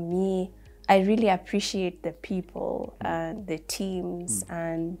 And for me, I really appreciate the people and the teams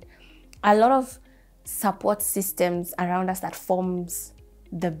and a lot of support systems around us that forms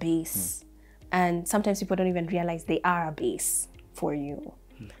the base. And sometimes people don't even realize they are a base for you.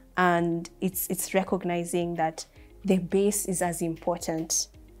 And it's recognizing that the base is as important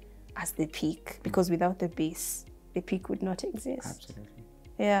as the peak, because without the base, the peak would not exist. Absolutely.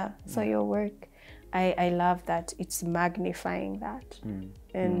 Yeah. So your work, I love that it's magnifying that.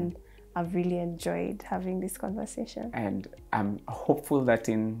 And I've really enjoyed having this conversation. And I'm hopeful that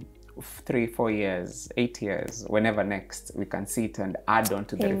in 3, 4 years, 8 years, whenever next, we can sit and add on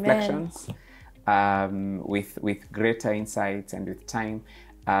to the reflections with greater insights and with time.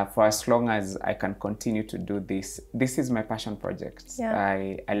 For as long as I can continue to do this, this is my passion project.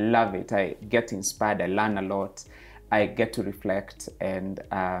 I love it. I get inspired. I learn a lot. I get to reflect. And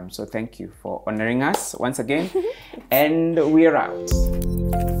so thank you for honoring us once again. And we're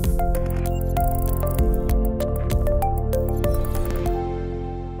out.